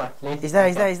lazy cat. He's there,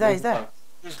 he's there, he's there, he's there.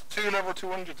 There's 2 level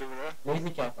 200s over there. Lazy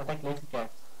cat. I think lazy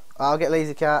cat. I'll get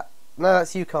Lazy Cat. No,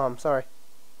 that's you, Calm. Sorry.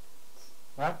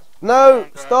 What? No!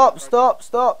 Stop! Stop!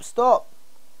 Stop! Stop!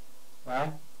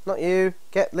 Why? Not you.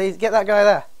 Get that guy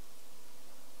there.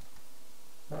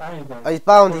 Where are you guys? Oh, he's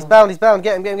bound. He's bound. He's bound.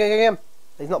 Get him. Get him. Get him. Get him.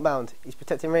 He's not bound. He's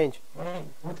protecting range. Wait,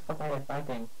 what the fuck are you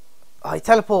fighting? Oh, he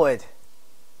teleported.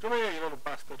 Come here, you little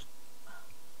bastard.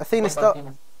 Athena What Star.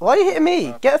 Athena Why are you hitting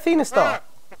me? Get Athena Star.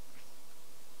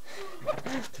 Ah,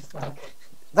 Just like,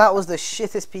 That was the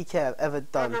shittest PK I've ever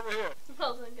come done. over here.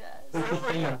 Well done, guys. who's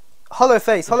the singer? Hollow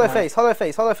face. Hollow face. Hollow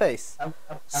face. Hollow face. I'm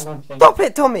going to sing. Stop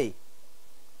it, Tommy.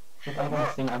 If I'm going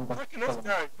to sing, I'm going to Freaking this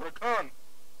guy, but I can't.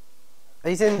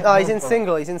 He's in. Oh, he's in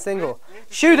single. He's in single.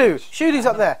 Shudu. Shudu's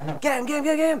up there. Get him. Get him.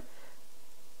 Get him. Get him.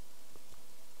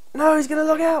 No, he's gonna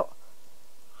log out.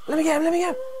 Let me get him. Let me get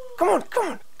him. Come on. Come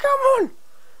on. Come on.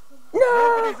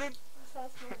 No. Nobody's in.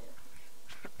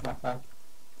 That's not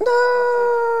you.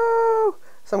 No.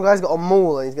 Some guy's got a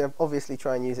maul and he's gonna obviously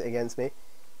try and use it against me.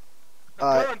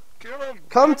 I can't. Kill him.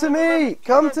 Come to Kill him. me.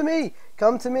 Kill Come him. to me.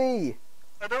 Come to me.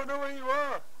 I don't know where you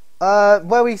are.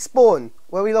 Where we spawn.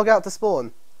 Where we log out to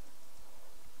spawn.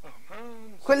 Oh,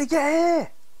 man. Quickly get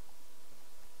here.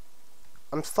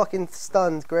 I'm fucking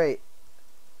stunned. Great.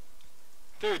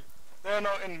 Dude, they're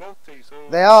not in multi, so...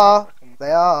 They are.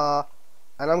 They are.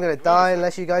 And I'm gonna die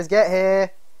unless you guys get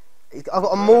here. I've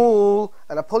got a maul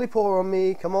and a polypore on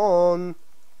me. Come on.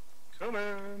 Come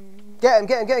on. Get him.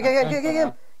 Get him. Get him. Get him. Get him. Get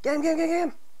him. Get him. Get him. Get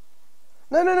him.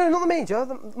 No, no, no, not the major.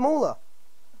 The mauler.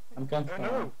 I'm going to I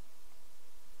know.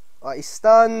 Alright, he's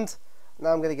stunned. Now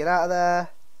I'm gonna get out of there.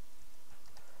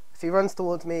 If he runs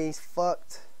towards me, he's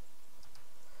fucked.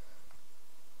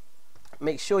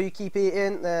 Make sure you keep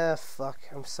eating. Fuck.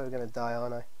 I'm so gonna die,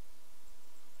 aren't I?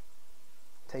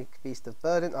 Take Beast of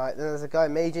Burden. Alright, then there's a guy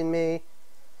maging me.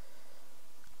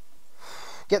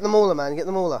 Get the mauler, man. Get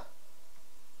the mauler.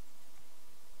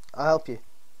 I'll help you.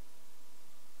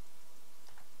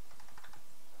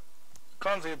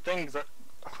 Can't see a thing, that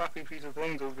crappy piece of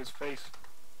things over his face.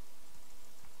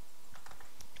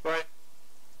 Right.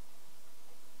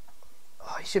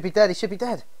 Oh, he should be dead. He should be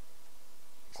dead.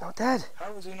 He's not dead.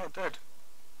 How is he not dead?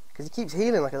 Because he keeps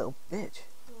healing like a little bitch.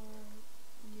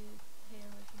 You hear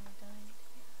like you're dying.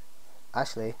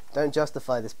 Ashley, don't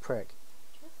justify this prick.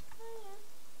 Just saying.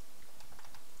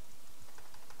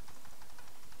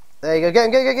 There you go. Get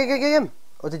him. Get him.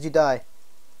 Or did you die?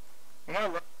 Am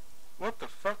I what the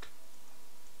fuck?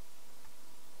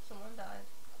 Someone died.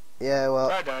 Yeah, well.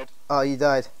 I died. Oh, you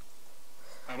died.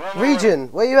 I'm on my way. Region,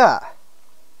 where you at?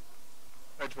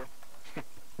 Edgeville.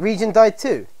 Region died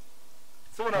too.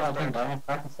 Someone I else think died. I'm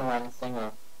fighting someone in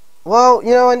single. Well,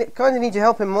 you know, I kind of need your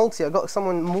help in multi. I got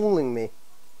someone mauling me.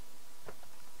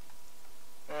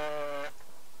 Oh,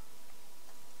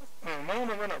 I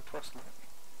wanna run out proselyte.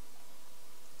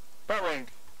 Batwing.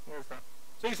 Where's that?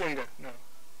 Sea Singer. No.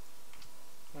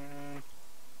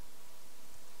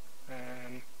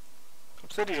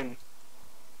 Obsidian.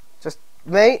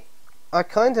 Mate, I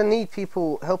kind of need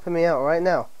people helping me out right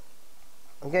now.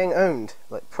 I'm getting owned,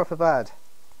 like proper bad.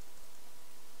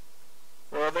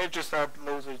 Well, they've just had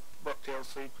loads of bucktail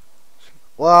sleep.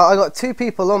 Well, I got 2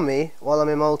 people on me while I'm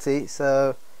in multi,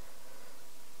 so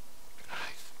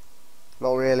Nice.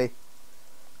 not really.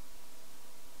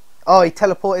 Oh, he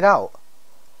teleported out.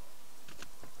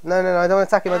 No, I don't want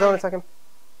to attack him. I don't want to attack him.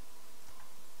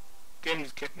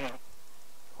 Game's kicked me out.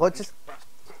 What just?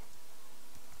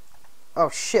 Oh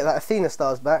shit! That Athena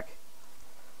star's back.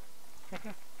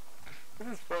 This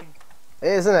is fun. It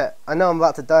is, isn't it? I know I'm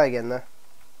about to die again though.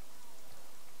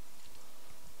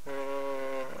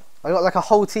 I got like a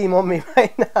whole team on me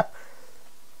right now.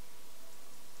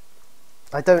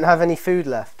 I don't have any food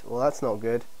left. Well, that's not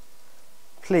good.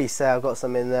 Please say I've got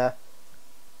some in there.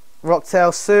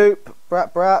 Rocktail soup,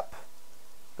 brap.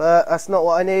 But that's not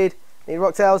what I need. Need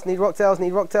rocktails, need rocktails,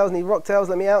 need rocktails, need rocktails.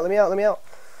 Let me out, let me out, let me out.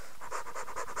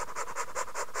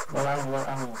 Where are you? Why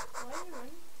are you running?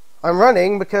 I'm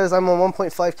running because I'm on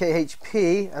 1.5k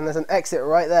HP and there's an exit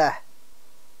right there.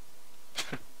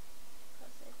 That's it.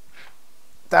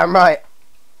 Damn right.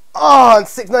 Oh, and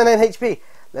 699 HP.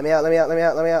 Let me out, let me out, let me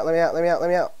out, let me out, let me out, let me out, let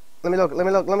me out. Let me log, let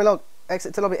me log, let me log.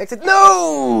 Exit to lobby, exit.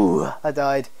 No! I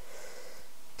died.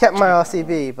 Kept my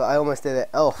RCB, but I almost did it.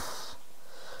 Oh.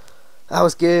 That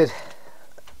was good.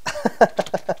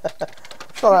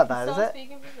 It's not that bad, is Start it?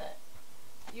 speaking for that.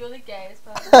 You're the gayest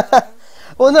person alive.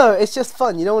 Well, no, it's just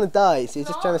fun. You don't want to die, so you're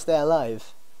just Not. trying to stay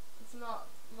alive. It's not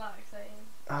that exciting.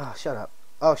 Oh, shut up.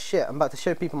 Oh, shit. I'm about to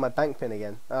show people my bank pin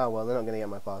again. Oh, well, they're not going to get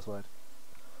my password.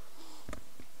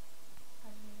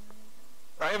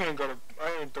 I haven't even got a.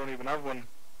 I don't even have one.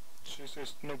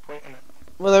 There's no point in it.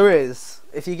 Well, there is.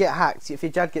 If you get hacked, if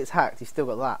your Jad gets hacked, you've still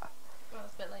got that. Well,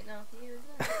 it's a bit late now for you,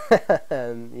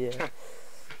 isn't it? Yeah.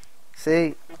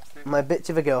 See? My bitch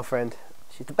of a girlfriend.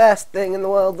 She's the best thing in the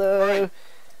world, though.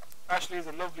 Ashley is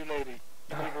a lovely lady.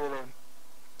 Leave her alone.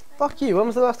 Fuck you. When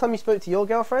was the last time you spoke to your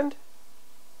girlfriend?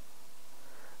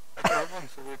 I don't have one,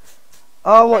 so it's.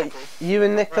 Oh, what? You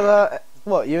and Nicola...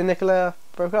 What? You and Nicola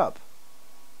broke up?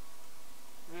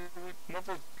 We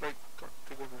never, like, got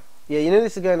together. Yeah, you know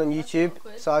this is going on That's YouTube,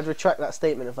 awkward. so I'd retract that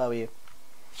statement if I were you.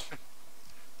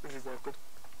 This is awkward.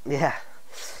 Yeah.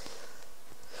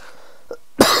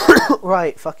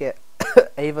 Right, fuck it.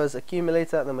 Ava's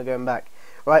accumulator, then we're going back.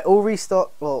 Right, all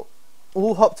restock. Well,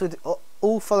 all hop to.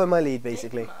 All follow my lead,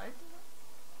 basically. Take mine.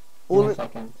 All. 1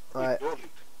 second. Alright, Your lead.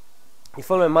 you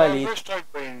follow my lead. First strike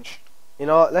range. You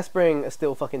know what? Let's bring a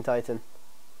steel fucking titan.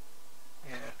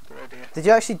 Yeah, good idea. Did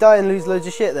you actually die and lose loads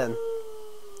of shit then?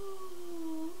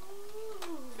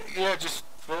 Yeah, just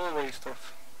throw away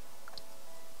stuff.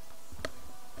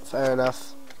 Fair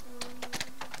enough.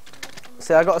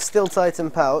 See, I got a steel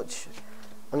titan pouch.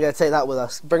 I'm gonna take that with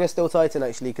us. Bring a steel titan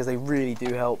actually, because they really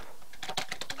do help.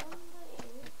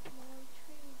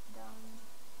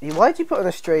 Why'd you put an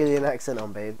Australian accent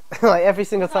on, babe? Like every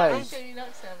single time. Australian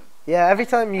accent. Yeah, every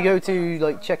time you go to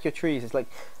like check your trees, it's like,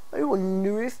 I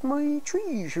wonder if my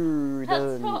trees are That's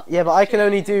done. not Yeah, but I can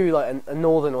only Australian. do like a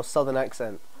northern or southern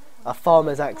accent, a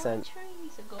farmer's accent. My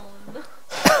trees are gone.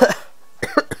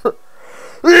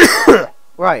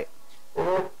 Right.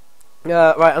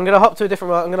 Right. I'm gonna hop to a different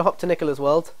world. I'm gonna hop to Nicola's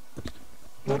world.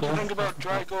 What do you think about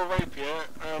Drago Rapier?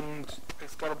 And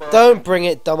it's got about. Don't bring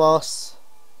it, dumbass.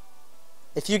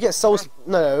 If you get soul,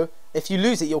 no. If you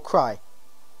lose it, you'll cry.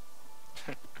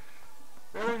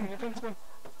 Really? You think so?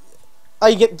 Oh,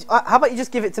 you get. How about you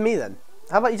just give it to me then?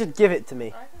 How about you just give it to me? I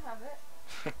can have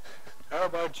it. How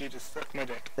about you just suck my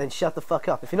dick? Then shut the fuck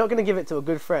up. If you're not gonna give it to a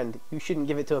good friend, you shouldn't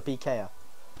give it to a PKer.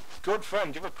 Good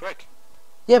friend, you're a prick.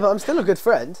 Yeah, but I'm still a good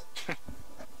friend.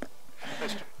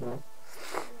 That's true.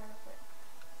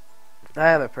 I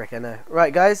am a prick, I know.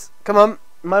 Right, guys, come on,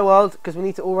 my world, because we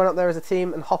need to all run up there as a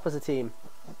team and hop as a team.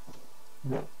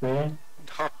 Where?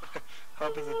 Hop,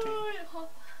 hop as a team. Oh,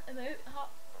 hop. I'm out.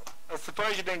 Hop. I'm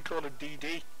surprised you didn't call it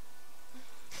DD.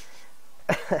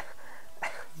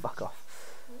 Fuck off.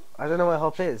 I don't know where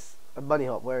hop is. A bunny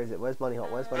hop, where is it? Where's bunny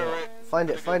hop? Where's bunny hop? Find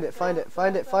it, find it, find it,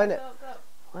 find it, find it. Go, go,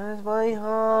 Where's bunny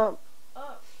hop? go.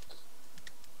 Up.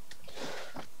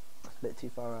 It's a bit too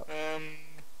far out.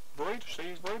 Void? Should I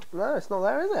use Void? No, it's not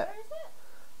there, is it? Where is it?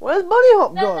 Where's bunny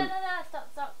hop No, no, no, gone? no, stop,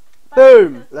 stop.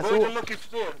 Boom! Let's Void all, and Lucky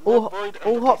Sphere. all, Void and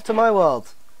all Lucky hop to Sphere. my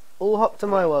world. All hop to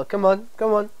my world. Come on,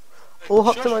 come on. All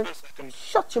hop Shush to my. for a second.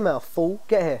 Shut your mouth, fool.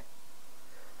 Get here.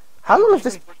 How long has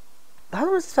this? How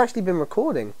long has this actually been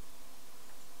recording?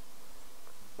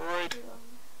 Void.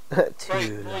 Too Right,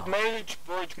 long. Void Mage,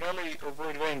 Void Melee, or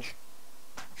Void Range?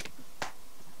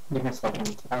 Give me a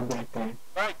second. I'm gonna go.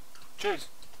 Right, choose.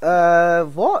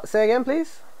 What? Say again,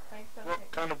 please. Thanks,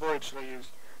 What kind of Void should I use?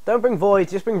 Don't bring void.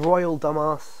 Just bring royal,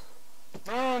 dumbass.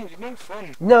 Man, you're no fun.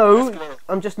 Risk a No, bit.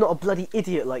 I'm just not a bloody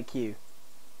idiot like you.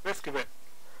 Risk a bit.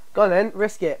 Go on then,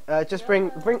 risk it. Just bring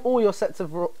all your sets of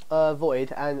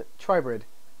void and tribrid.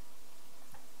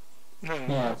 No, Yeah,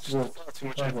 that's good. far too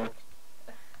much Very effort.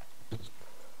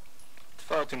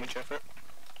 Far too much effort.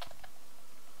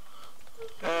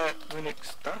 Runic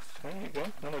staff. There you go.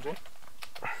 That'll do.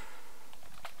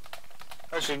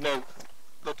 Actually, no.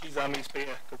 Lucky's army spear.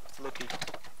 'Cause it's lucky.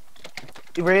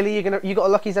 Really, you got a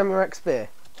lucky Zamorak spear?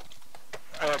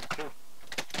 I had two.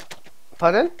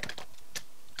 Pardon?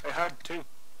 I had two.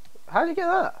 How did you get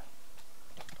that?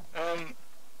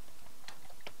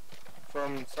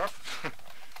 From stuff.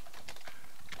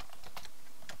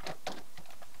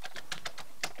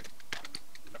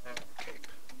 Okay.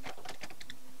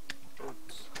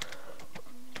 Oops.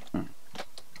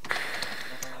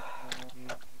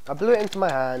 I blew it into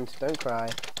my hand. Don't cry.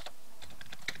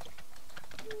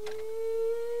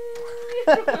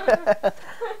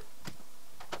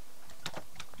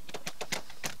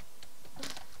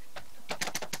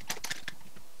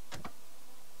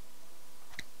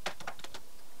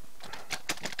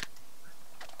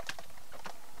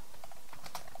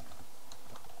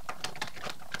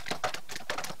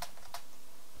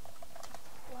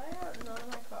 Why aren't none of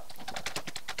my crops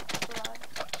alive?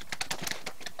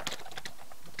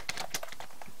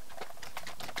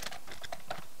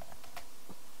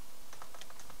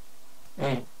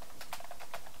 Hey,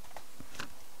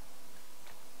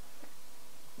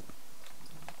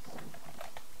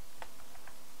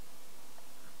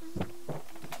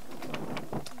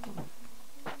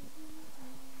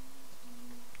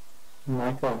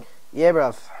 Michael, Yeah,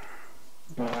 bruv.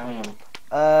 where I am.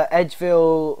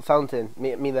 Edgeville Fountain.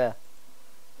 Meet me there.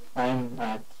 I'm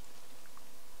at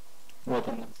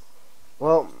Wilderness.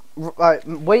 Well, right.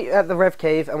 Wait at the Rev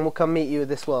Cave, and we'll come meet you at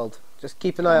this world. Just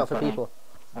keep an eye out for Okay. people.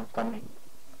 I'm coming.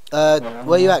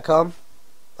 Where you at, Calm?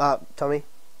 Tommy.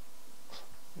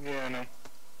 Yeah, no.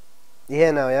 You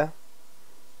here now, yeah?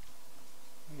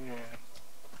 Yeah.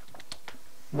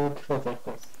 Move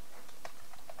projectors.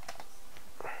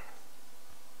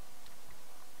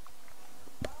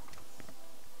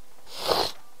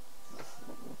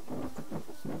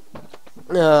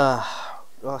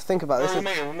 Well, think about this. Oh,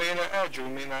 we mean at Edge, or we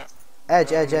mean at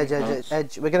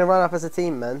Edge. We're gonna run up as a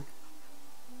team, man.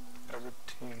 as a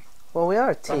team. Well, we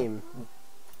are a team.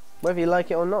 Whether you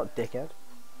like it or not, dickhead.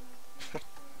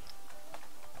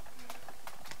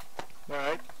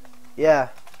 Right. Yeah.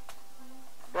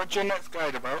 What's your next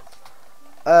guide about?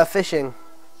 Fishing.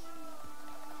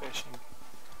 Fishing.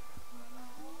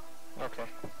 Okay.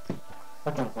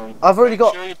 Okay. I've already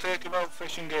got. Sure you take about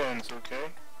fishing games,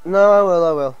 okay? No, I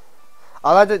will.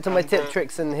 I'll add it to my And, tip,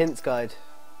 tricks, and hints guide.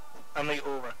 And the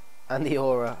aura. And the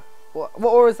aura. What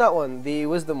aura is that one? The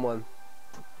wisdom one.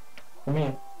 Come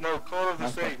here. No, Call of the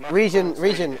Okay. Sea. not Region. Call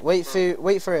of the Sea.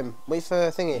 Wait for him. Wait for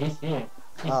thingy. He's here.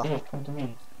 He's Ah. here. Come to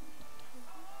me.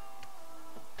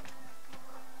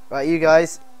 Right, you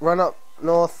guys, run up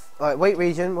north. Right, wait,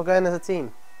 region. We're going as a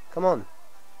team. Come on.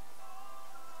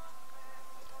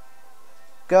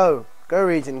 Go,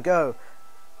 region, go.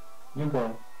 You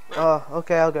go. Oh,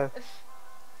 okay, I'll go.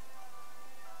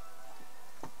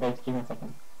 Wait, give me a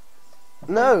second.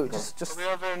 No, Go. just Are we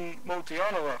having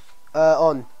multi-on or off?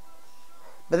 on.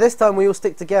 But this time we all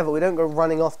stick together. We don't go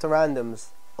running off to randoms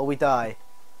or we die.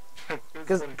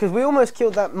 Because Because we almost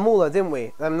killed that mauler, didn't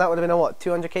we? That would have been a what?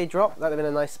 200k drop. That would have been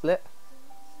a nice split.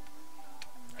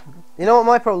 You know what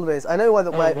my problem is? I know why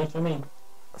the Hey, way. wait for me.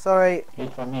 Sorry,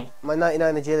 Wait for me. my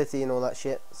 99 agility and all that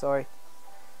shit. Sorry.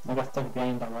 I got stuck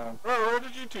behind the wall. where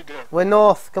did you two go? We're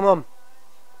north. Come on.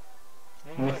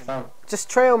 Move south. Just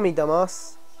trail me,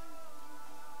 dumbass.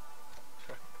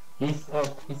 He's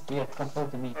here. Come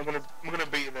close to me. I'm gonna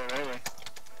beat you there anyway.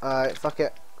 Alright, fuck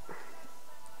it.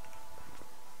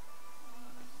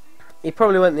 He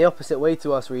probably went the opposite way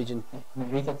to us, region.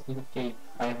 We got to the cave.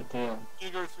 I have a tail. You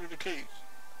go through the keys.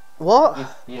 What? He's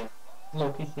here.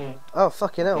 Look, he's here. Oh,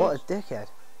 fucking hell, what a dickhead.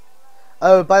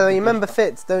 Oh, by the way, you remember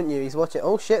Fitz, don't you? He's watching.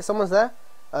 Oh shit, someone's there?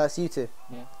 It's you two.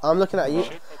 Yeah. I'm looking at you.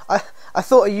 Shit. I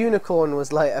thought a unicorn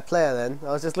was like a player then.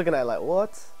 I was just looking at it like,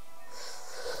 what?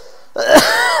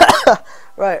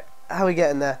 Right, how are we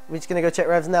getting there? We're just gonna go check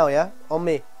revs now, yeah? On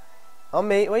me. On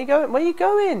me. Where you going? Where you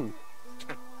going?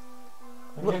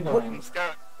 Where you What- going? I'm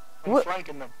scared. I'm What?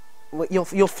 flanking them. What,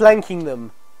 you're flanking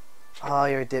them. Ah,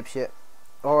 you're a dipshit.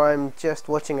 Or I'm just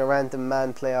watching a random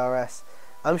man play RS.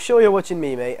 I'm sure you're watching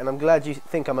me, mate, and I'm glad you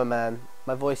think I'm a man.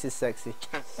 My voice is sexy.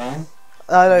 Man?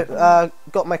 I know,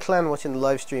 got my clan watching the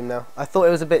live stream now. I thought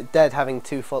it was a bit dead having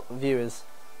two viewers.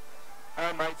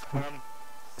 Hi, mates, man.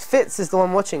 Fitz is the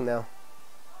one watching now.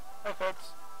 Hi, folks.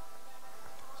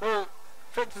 So,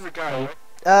 Fitz is a guy,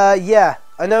 right? Yeah.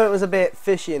 I know it was a bit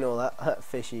fishy and all that.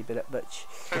 Fishy, but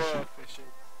Fishy.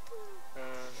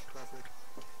 Classic.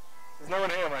 There's no one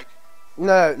here, Mike.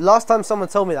 no. Last time someone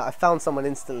told me that, I found someone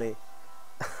instantly.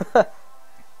 Did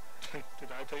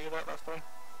I tell you that last time?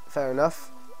 Fair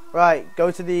enough. Right,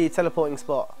 go to the teleporting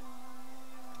spot.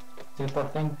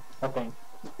 Teleporting, hopping.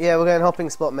 Yeah, we're going hopping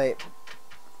spot, mate.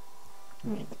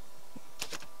 Me.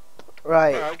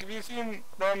 Right. Have you seen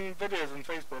them videos on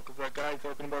Facebook of that guy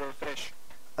talking about a fish?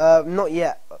 Not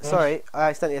yet. Sorry, I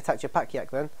accidentally attacked your pack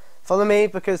yak then. Follow me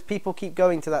because people keep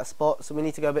going to that spot, so we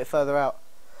need to go a bit further out.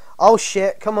 Oh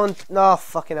shit, come on. No,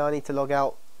 fucking hell, I need to log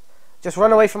out. Just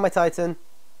run away from my Titan.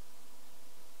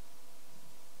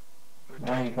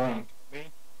 Where are you going?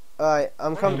 Me? Alright,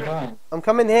 Where are you going? I'm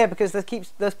coming here because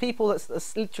there's people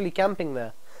that's literally camping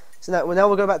there. So now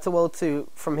we'll go back to World 2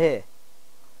 from here.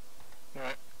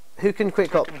 Right. Who can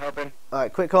quick hop? Can hop in.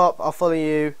 Alright, quick hop, I'll follow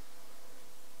you.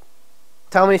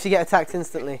 Tell me if you get attacked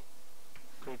instantly.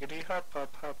 Quickity hop,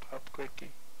 hop, hop, hop,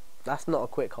 quickie. That's not a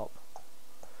quick hop.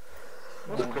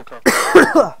 What's a quick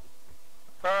hop?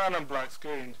 Brown and black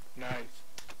screen. Nice.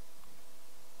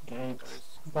 Great.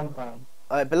 Bonfire.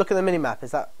 Alright, but look at the minimap.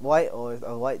 Is that white or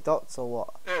white dots or what?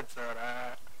 It's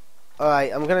alright.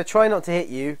 Alright, I'm going to try not to hit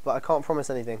you, but I can't promise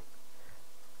anything.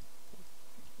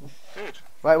 Good.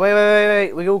 Right,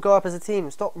 wait. We all go up as a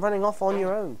team. Stop running off on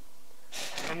your own.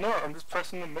 I'm not, I'm just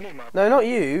pressing the minimap. No, not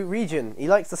you. Region. He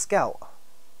likes to scout.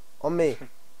 On me.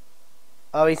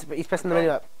 Oh, he's pressing the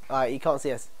minimap. Alright, he can't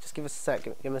see us. Just give us a sec.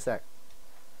 Give him a sec.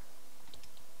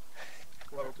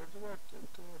 There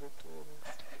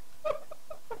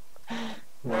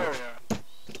we are.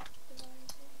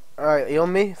 Alright, are you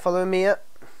on me? Following me yet?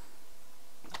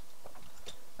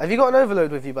 Have you got an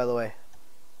overload with you, by the way?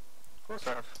 Of course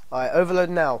I have. Alright, overload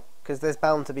now, because there's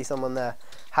bound to be someone there.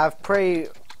 Have prey...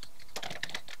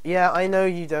 Yeah, I know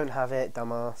you don't have it,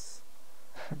 dumbass.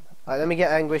 Alright, let me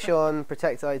get Anguish on,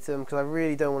 protect item, because I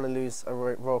really don't want to lose a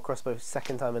Royal Crossbow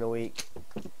second time in a week.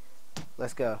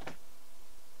 Let's go.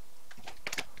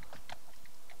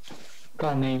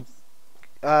 Got names.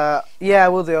 Yeah, I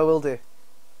will do.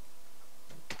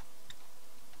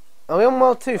 Are we on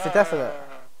World 2 for definite?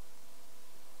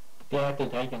 Yeah, the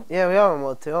dragon. Yeah, we are on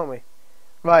World 2, aren't we?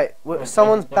 Right,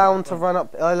 someone's bound to run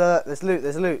up. Alert, there's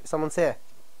loot, someone's here.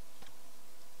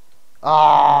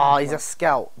 Ah, he's a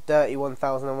scout. Dirty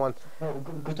 1001. No,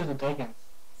 go to the dragons.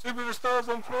 Super stars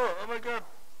on floor, oh my god.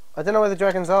 I don't know where the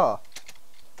dragons are.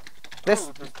 This.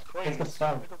 Oh, there's It's coins. the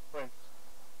star. Look at the coins.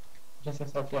 Just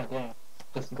yourself, yeah, there.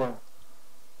 Just go.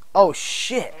 Oh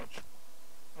shit.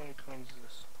 How many coins is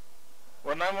this?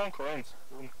 191 coins.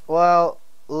 Boom. Well,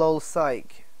 lol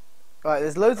psych. Right,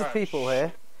 there's loads of Ah, people shit.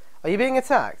 here. Are you being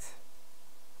attacked?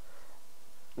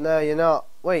 No, you're not.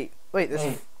 Wait, there's...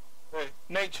 Hey. Wait,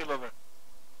 nature lover.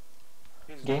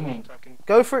 He's Gaming. attacking.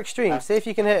 Go for extreme, see if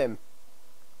you can hit him.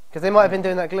 Because they might have been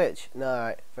doing that glitch. No,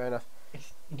 alright, fair enough.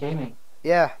 It's gaming.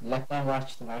 Yeah, Let them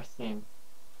watch the live stream.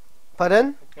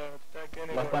 pardon? I can't attack Let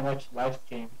anyone. them watch live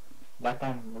stream. Let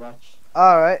them watch.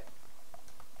 Alright.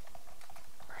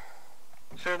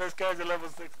 Sure, this guy's a level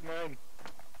 69.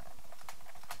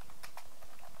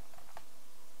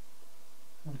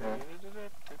 Okay.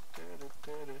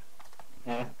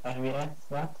 Yeah, RS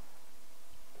what?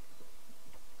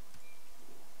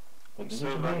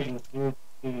 So lucky.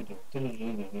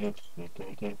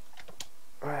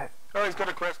 Right. Oh, he's got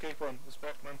a quest cape on.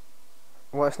 Respect, man.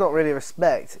 Well, it's not really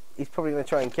respect. He's probably going to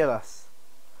try and kill us.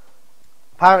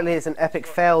 Apparently it's an epic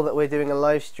fail that we're doing a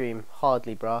live stream.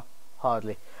 Hardly, brah.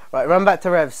 Hardly. Right, run back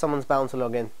to Revs. Someone's bound to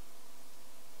log in.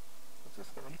 What's this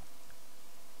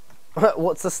one?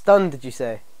 What's a stun, did you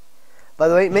say? By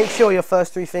the way, make sure your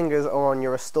first 3 fingers are on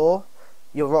your Restore,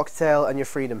 your Rocktail, and your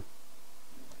Freedom.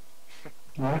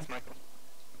 What? That's Michael.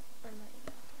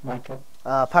 Michael.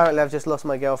 Apparently I've just lost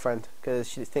my girlfriend, because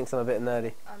she thinks I'm a bit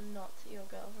nerdy. I'm not your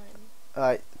girlfriend.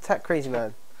 Alright, attack Crazy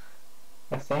Man.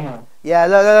 That's Samuel. Yeah,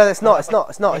 no, it's not.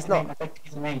 Attack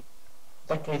Crazy Man.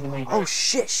 Attack Crazy Man. Oh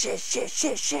shit.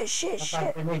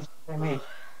 Attack Crazy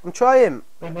I'm trying.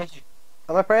 Man.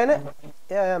 Am I praying it?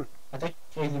 Yeah, I am. Attack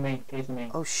Crazy Man.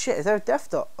 Oh shit, is there a death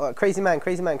dot? Alright, Crazy Man.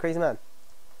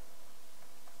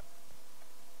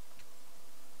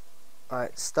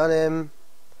 Alright, stun him.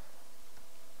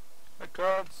 I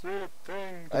can't see a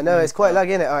thing. I know, it's quite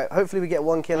laggy, innit? Alright, hopefully we get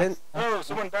 1 kill in. Oh,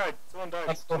 someone died.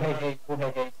 Let's go hey.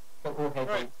 Right, I'm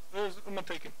gonna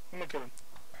take him. I'm gonna kill him.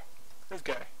 This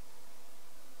guy.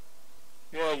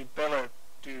 Yeah, you better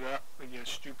do that with your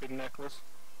stupid necklace.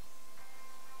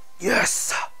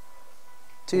 Yes!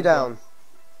 2 down.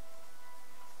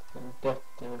 Death.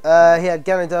 He had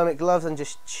Ganodermic gloves and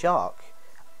just shark.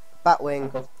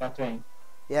 Batwing.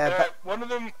 Yeah, but one of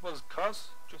them was COS,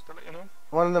 just to let you know.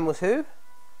 one of them was who?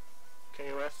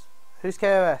 KOS, Who's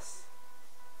KOS?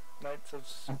 Knights of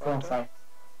I'm going Sparta. side.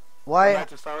 Why?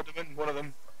 Knights of Saladin, one of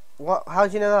them. What? How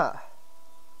do you know that?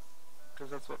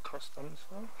 Because that's what COS stands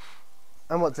for.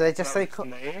 And what? Do they just say? That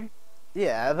was his name.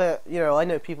 Yeah, but you know, I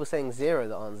know people saying zero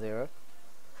that aren't zero.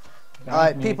 Behind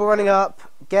Alright, me. people running up.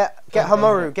 Get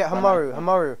Hamaru. Get Hamaru.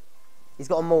 Hamaru. He's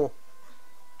got a maul.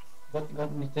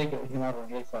 Got me take it. Him out of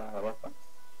this weapon.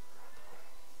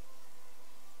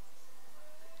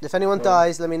 If anyone Yeah.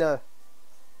 dies, let me know.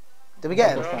 Did we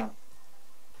get him? Yeah.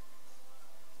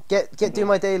 Get do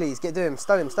my dailies. Get do him.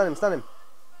 Stun him. Stun him. Stun him.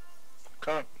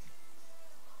 Can't.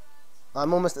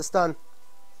 I'm almost at stun.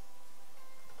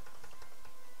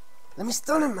 Let me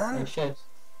stun him, Oh man. shit.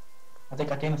 I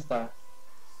think I came a star.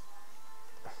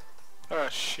 Oh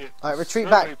shit. Alright, retreat So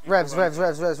back. many people Revs, running.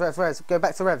 revs. Go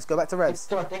back to revs. Go back to revs.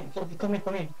 Still, I think, come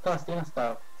me. Cast Athena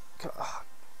star.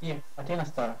 Yeah, Athena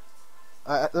star.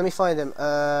 Alright, let me find him.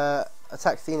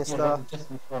 Attack Athena Yeah, Star. that's just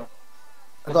before.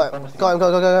 I got him.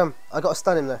 Got him. I got to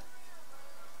stun him though.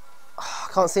 I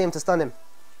can't see him to stun him.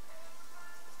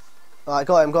 Alright,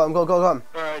 got him.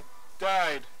 Alright,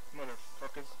 died,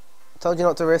 motherfuckers. Told you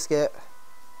not to risk it.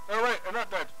 Oh wait, I'm not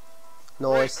dead.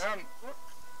 Noise. Wait, what?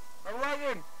 I'm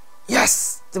lagging.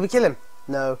 Yes! Did we kill him?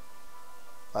 No.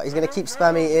 Right, he's gonna keep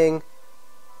spam eating.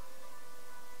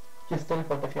 Just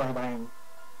teleport if you are dying.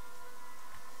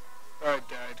 I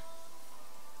died.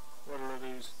 What'll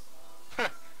I lose?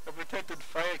 A protected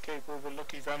fire cape over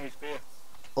Lucky's army spear.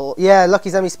 Or yeah,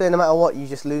 Lucky's Emmy spear. No matter what, you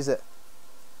just lose it.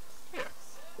 Yeah.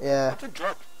 Yeah. What's a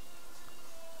drop?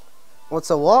 What's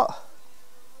a what?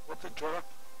 What's a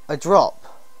drop? A drop.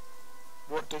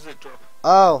 What does it drop?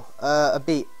 Oh, a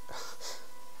beat.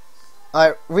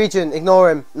 Alright, Region,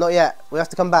 ignore him. Not yet. We have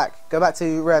to come back. Go back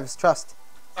to Revs. Trust.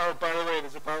 Oh, by the way,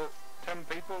 there's about 10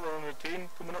 people on the team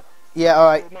coming up. Yeah. All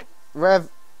right. Isn't it? Rev.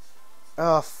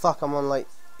 Oh fuck! I'm on like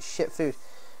shit food,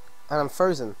 and I'm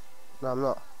frozen. No, I'm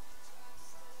not.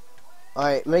 All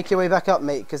right, make your way back up,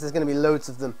 mate, because there's gonna be loads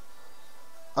of them.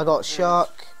 I got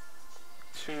shark.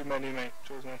 Too many, mate.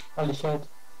 Trust me. Holy shit.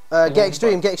 Get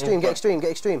extreme. Get extreme. Get extreme.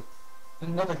 Get extreme.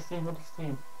 Not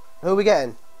extreme. Who are we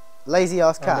getting? Lazy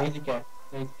ass cat. Lazy cat.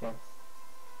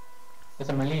 There's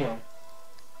a Malia.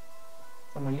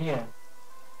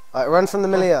 All right, run from the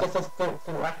Melia. Just to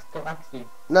Axie.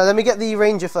 No, let me get the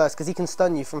ranger first, because he can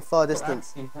stun you from far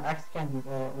distance. Axie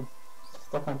can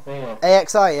stop my prayer.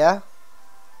 AXI, yeah.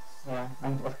 Yeah,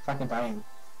 I'm fucking dying.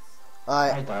 All I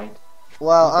right. died.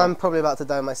 Well, Okay. I'm probably about to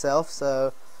die myself,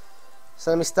 so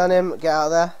let me stun him. Get out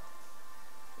of there.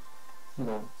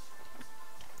 No.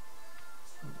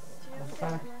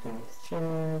 Fuck this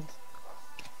shit.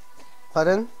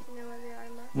 Pardon? You know where the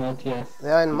armor? Not yes.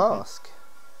 The Iron Mask.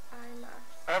 Armor.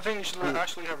 I think you should let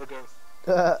Ashley have a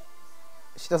go.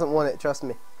 She doesn't want it. Trust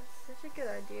me. That's such a good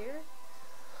idea.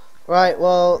 Right,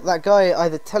 well, that guy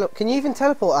either can you even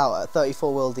teleport out at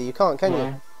 34 wildy? You can't, can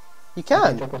you? You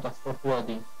can? Teleport us for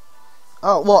worthy.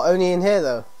 Oh, what? Only in here,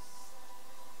 though?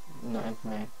 No, it's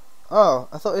me. Oh,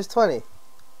 I thought it was 20. I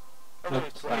thought Look,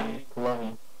 it's like,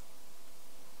 glowing.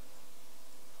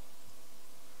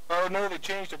 oh no, they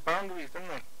changed the boundaries, didn't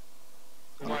they?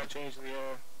 They might change the,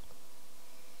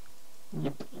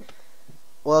 Yep.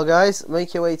 Well, guys,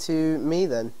 make your way to me,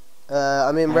 then.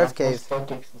 I'm in Rev Cave. Skull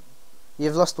capes.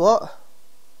 You've lost what?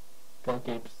 Skull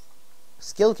capes.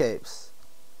 Skill capes.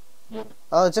 Yep.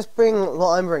 Oh, just bring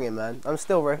what I'm bringing, man. I'm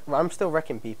still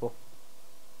wrecking people.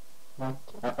 What?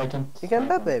 I don't. You getting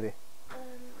bad, baby?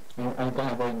 I'm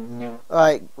gonna buy new.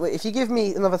 Alright, wait, if you give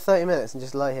me another 30 minutes and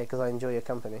just lie here because I enjoy your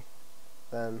company,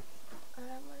 then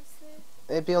What's this?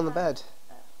 it'd be on the bed.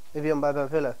 It'd be on my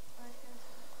pillow. Okay.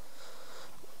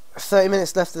 30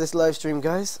 minutes left of this live stream,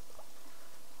 guys.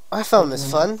 I found this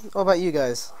fun. What about you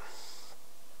guys?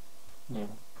 Yeah.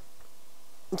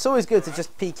 It's always good to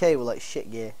just PK with like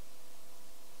shit gear.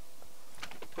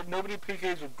 but nobody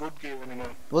PKs with good gear anymore.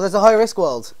 Well, there's a high risk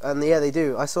world, and yeah, they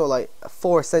do. I saw like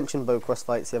 4 Ascension bow cross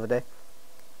fights the other day,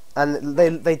 and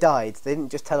they died. They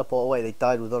didn't just teleport away. They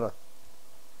died with honor.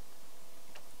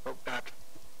 Oh, bad.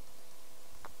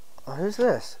 Oh, who's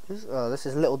this? Oh, this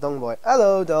is Little Dong Boy.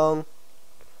 Hello, Dong.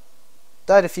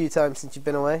 Died a few times since you've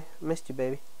been away. Missed you,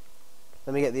 baby.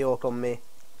 Let me get the orc on me.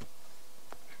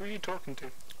 Who are you talking to?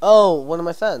 Oh, one of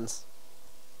my fans.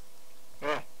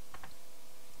 Oh,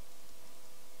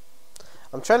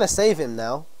 I'm trying to save him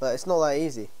now, but it's not that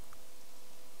easy.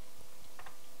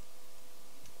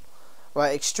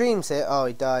 Right, Extreme's here. Oh,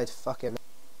 he died. Fucking.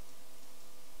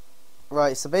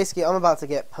 Right, so basically I'm about to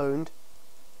get pwned.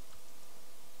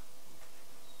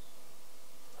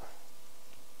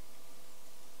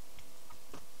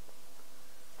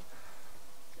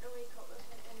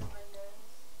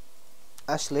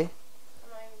 Ashley, I'm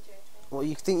not even joking. what,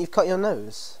 you think you've cut your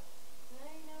nose? No,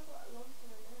 you know I've got a lump in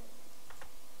my nose.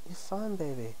 You're fine,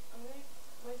 baby. I'm gonna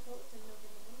wake up with another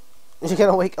nose. You're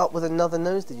gonna wake up with another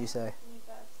nose, did you say? And you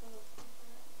better still look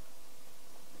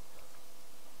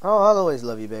for Oh, I'll always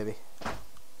love you, baby. it.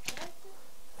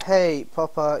 Hey,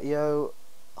 Papa, yo,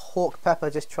 Hawk Pepper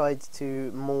just tried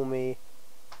to maul me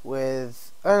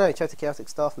with... Oh no, he tried to chaotic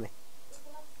staff me. Was the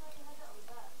last time you had it on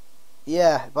the bed?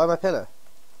 Yeah, by my pillow.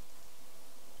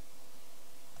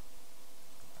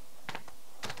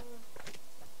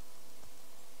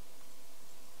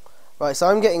 Right, so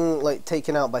I'm getting like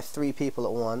taken out by 3 people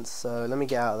at once, so let me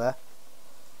get out of there.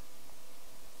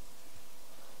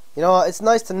 You know what, it's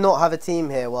nice to not have a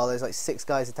team here while there's like 6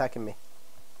 guys attacking me.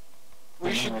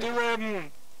 We should do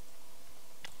you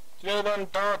know them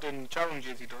Darden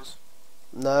challenges he does?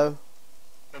 No,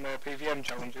 Them PVM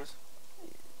challenges.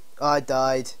 I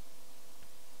died.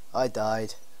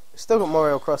 Still got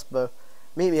Mario Crossbow.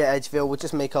 Meet me at Edgeville, we'll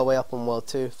just make our way up on World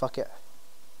 2, fuck it.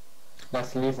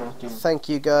 Let's leave our team. Thank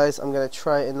you guys, I'm gonna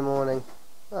try it in the morning.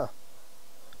 Oh.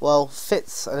 Well,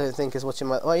 Fitz, I don't think is watching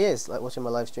my... Oh, he is, like watching my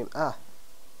live stream. Ah.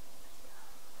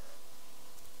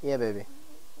 Yeah, baby.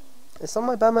 It's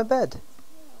on by my bed.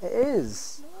 It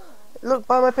is. Look,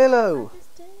 by my pillow.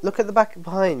 Look at the back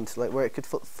behind, like where it could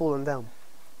fallen down.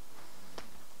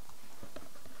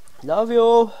 Love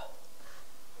you.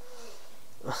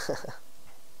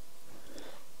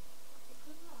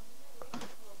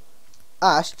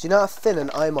 Ash, do you know how thin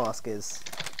an eye mask is?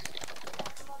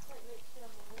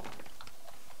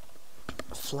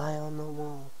 Fly on the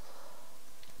wall.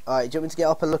 Alright, do you want me to get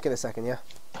up and look in a second, yeah?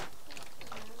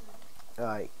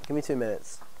 Alright, give me 2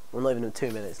 minutes. Well, not even 2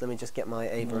 minutes. Let me just get my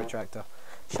Ava retractor.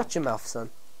 Shut your mouth,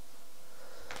 son.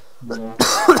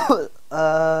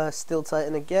 Yeah. Still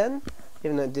Titan again.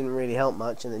 Even though it didn't really help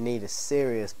much and it need a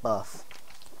serious buff.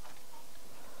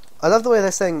 I love the way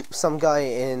they're saying some guy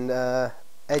in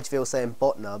Edgeville saying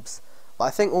bot nubs. But I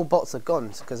think all bots are gone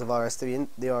because of RS3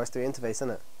 the RS3 interface,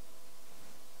 isn't it?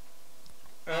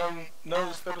 No,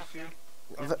 there's still a few.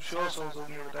 I'm sure I saw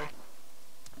some the other day.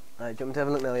 Alright, do you want me to have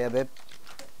a look now, yeah, babe?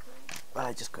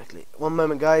 Alright, just quickly. One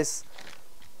moment, guys.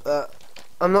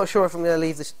 I'm not sure if I'm going to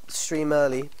leave the stream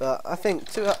early, but I think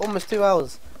almost 2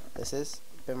 hours this is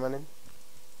been running.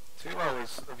 2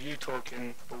 hours of you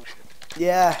talking bullshit.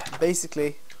 Yeah,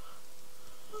 basically.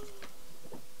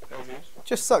 There it is.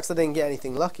 Just sucks I didn't get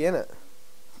anything lucky, innit?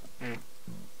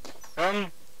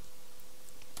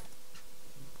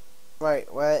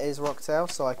 Right, where is Rocktail?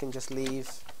 So I can just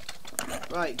leave.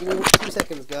 Right, give me 2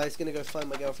 seconds, guys. Gonna go find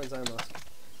my girlfriend's eye mask.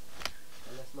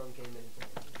 Unless Mum came in.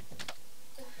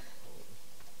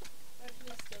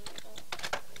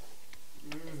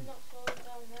 Is it not falling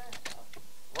down there?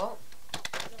 What?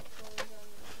 Is it not falling down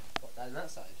there? What, down that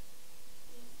side?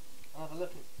 I'll have a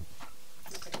look.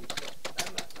 Which is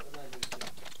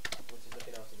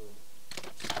looking after the wall.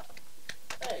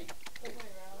 Hey, All the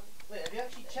way around. wait, have you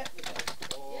actually checked the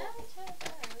ghost? Or... Yeah, I checked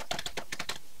that.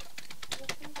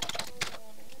 Nothing's falling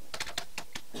down there.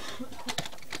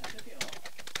 Check it off.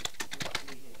 You're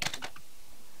actually here.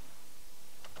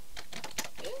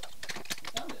 You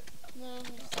found it? No, I'm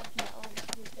just looking at all the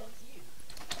pieces.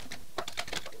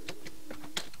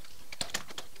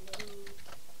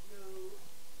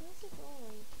 Where's it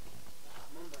going?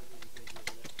 Mum might be busy,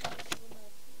 isn't it?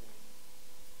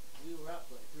 We were out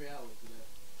for like 3 hours, you know.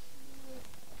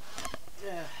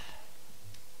 Yeah.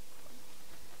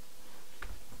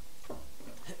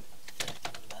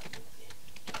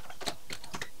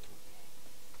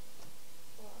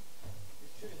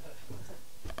 It's true though.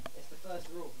 It's the first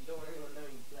rule. You don't want anyone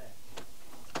knowing you play.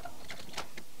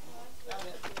 Damn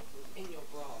it. It's in your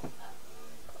bra.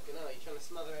 Fucking hell, you're trying to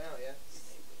smother it out, yeah?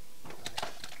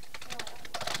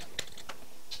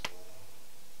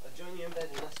 I'll join you in bed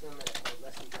in less than a minute, or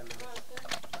less than 10 minutes.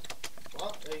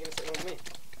 What? Are you going to sit with me?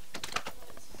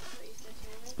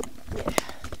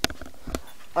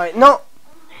 Alright, no!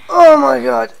 Oh my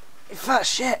god! You fat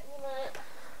shit!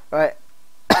 Right.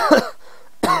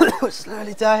 We're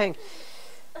slowly dying.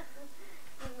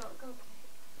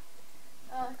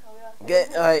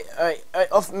 Get, alright,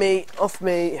 off me.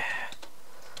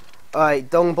 Alright,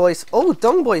 Dong Boys. Oh,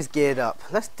 Dong Boys geared up.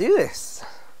 Let's do this.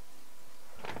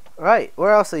 Right,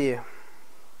 where else are you?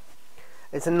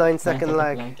 It's a 9-second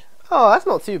lag. Oh, that's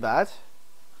not too bad.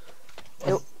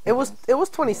 It was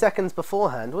 20 seconds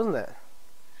beforehand, wasn't it?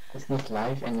 It's not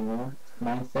live anymore.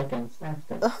 9 seconds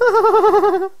after.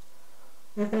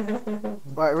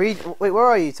 Right, wait, where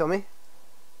are you, Tommy?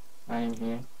 I am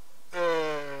here.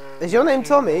 Is your name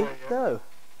Tommy? Yeah. No.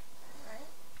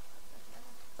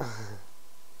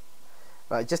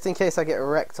 Right, just in case I get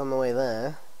wrecked on the way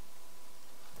there.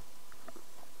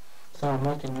 So I'm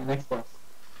looking next to us.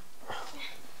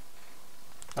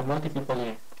 I'm multi people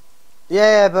here.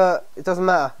 Yeah, but it doesn't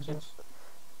matter.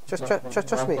 Just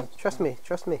Trust me.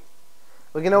 Trust me.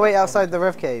 We're gonna wait outside the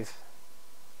Rev Cave.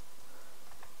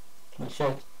 We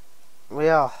should. We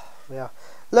are.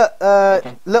 Look,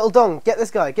 Okay. Little Dong, get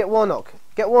this guy. Get Warnock.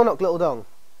 Get Warnock, Little Dong.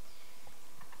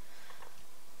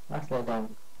 That's slow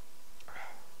down.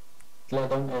 Slow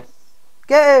down is.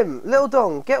 Get him, Little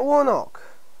Dong. Get Warnock.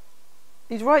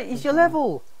 He's right. He's your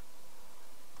level.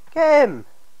 Get him,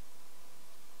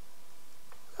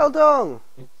 Little Dong.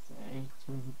 It's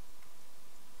 18.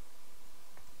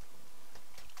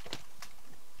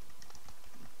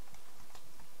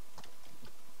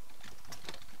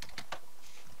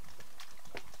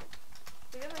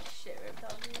 We got my shit ripped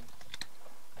out of me.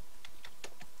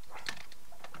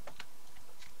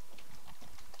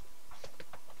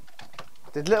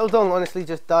 Did Little Dong honestly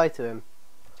just die to him?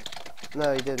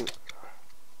 No, he didn't.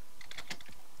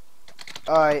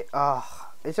 Alright,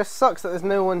 it just sucks that there's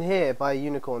no one here by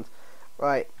unicorns.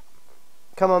 Right,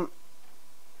 come on.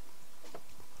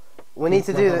 We need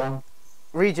to do that.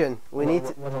 Region, we need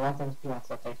to... Well, the one times 2 and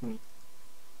start taking me.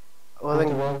 Well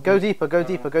then, go deeper, go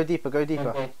deeper, go deeper, go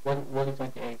deeper.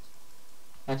 28.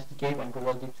 Enter the cave and go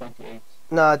world deep 28.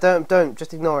 No, don't,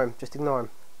 just ignore him,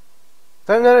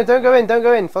 No, don't go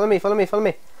in, follow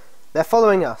me. They're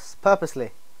following us,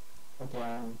 purposely. Okay,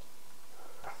 and...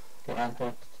 Okay, and go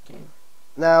to the cave.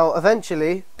 Now,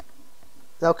 eventually...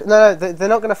 No, they're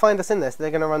not going to find us in this,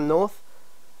 they're going to run north.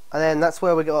 And then that's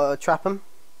where we got to trap them.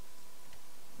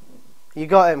 You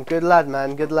got him, good lad,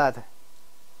 man, good lad.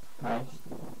 Nice.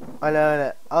 I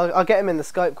know. I'll get him in the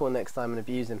Skype call next time and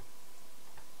abuse him.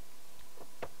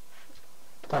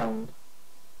 Found.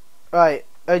 Right,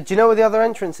 do you know where the other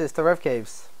entrance is to Rev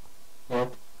Caves?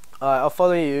 Yep. Alright, I'll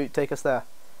follow you, take us there.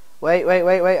 Wait, I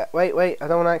don't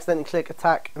want to accidentally click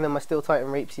attack and then my Steel Titan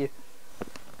reaps you.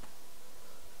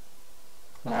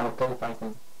 Now I'll go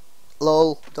fighting.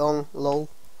 Lol, Dong, lol.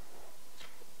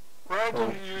 Why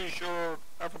don't you use your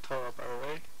avatar, by the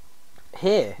way?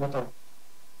 Here? What the?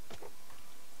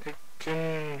 It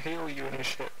can heal you and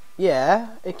shit.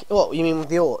 Yeah? What, you mean with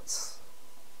the orts?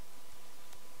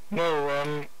 No,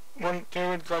 one, do you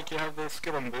know, like you have the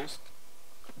skill and boost?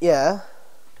 Yeah?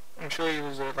 I'm sure you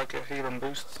was like a heal and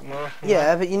boost somewhere.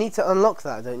 Yeah, but you need to unlock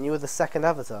that, don't you, with the second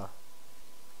avatar?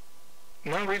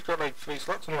 No, we've got like 3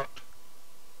 slots unlocked.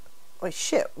 Wait,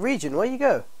 shit, Region, where you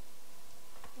go?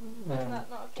 Not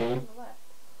a cave. on the left.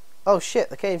 Oh shit,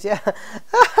 the caves, yeah.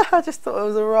 I just thought it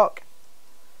was a rock.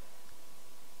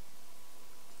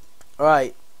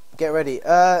 Alright, get ready.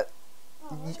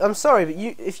 I'm sorry, but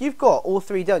if you've got all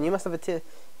 3 done, you must have a tier.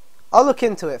 I'll look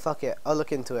into it, fuck it. I'll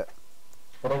look into it.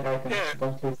 But I can Yeah.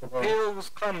 don't lose the ball. Heals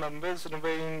clan members and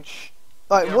arrange.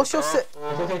 Alright, what's your It's for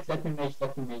okay, let me mage.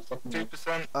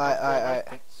 2%.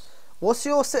 Alright. What's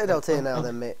your Citadel tier now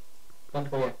then, mate? Don't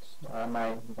forget,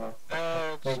 my boss.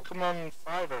 It's come on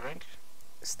 5, I think.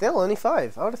 Still only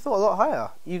 5. I would have thought a lot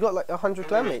higher. You got like 100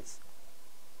 clanmates.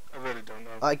 I really don't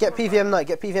know. Alright, get PVM Knight,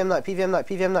 PVM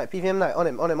Knight. On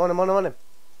him.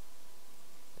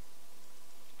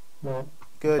 No.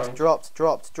 Good, Okay.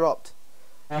 dropped.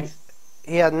 Nice.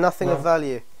 He had nothing of No.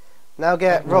 value. Now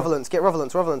get No. Rovalence,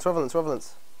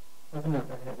 Rovalence.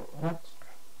 What?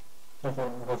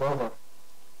 Revolver.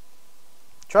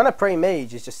 Trying to pray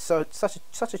mage is just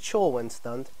such a chore when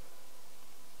stunned.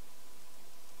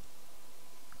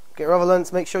 Get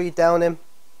Rovalence, make sure you down him.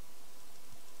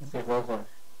 It's revolver.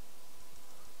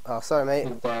 Oh, sorry mate.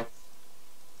 He's dead.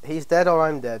 He's dead or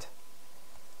I'm dead.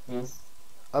 He's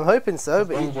I'm hoping so,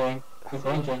 but ranging. He's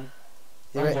ranging.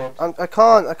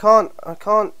 I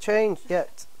can't change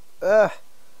yet. Ugh.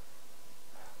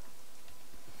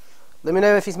 Let me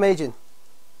know if he's maging.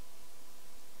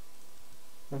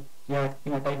 Yeah, I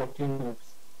think I take like 2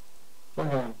 moves. Kill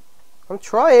him. I'm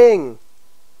trying.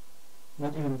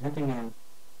 Not even hitting him.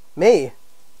 Me?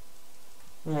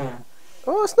 Yeah.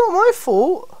 Oh, it's not my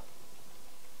fault.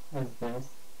 What's this?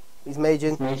 He's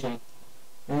maging. He's raging.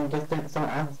 And there's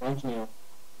someone else ranging you.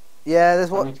 Yeah, there's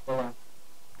I what. need to kill him.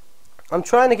 I'm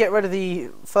trying to get rid of the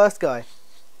first guy.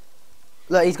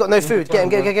 Look, he's got no food. Get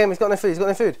him. He's got no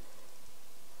food.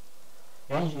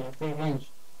 Range you, free range.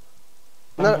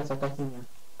 No. Rangers attacking you.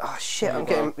 Oh shit! There I'm you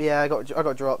getting. go. Yeah, I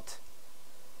got dropped.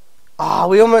 Ah,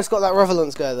 we almost got that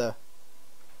Revolance guy though.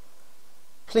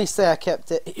 Please say I kept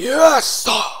it. Yes.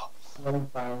 Running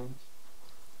fire.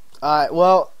 Alright,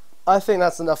 well, I think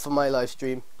that's enough for my live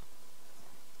stream.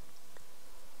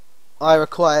 I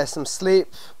require some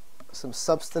sleep, some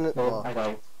substance. No, I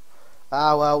died.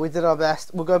 Ah, well, we did our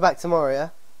best. We'll go back tomorrow, yeah?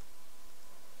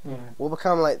 Yeah. We'll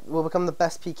become the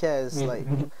best PKers. Like,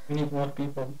 We need more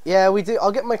people. yeah, we do.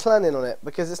 I'll get my clan in on it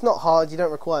because it's not hard. You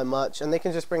don't require much, and they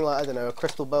can just bring like I don't know a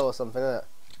crystal bow or something. Innit?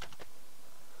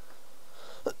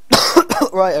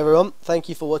 Right, everyone. Thank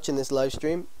you for watching this live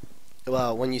stream.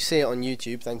 Well, when you see it on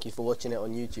YouTube, thank you for watching it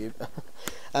on YouTube.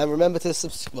 And remember to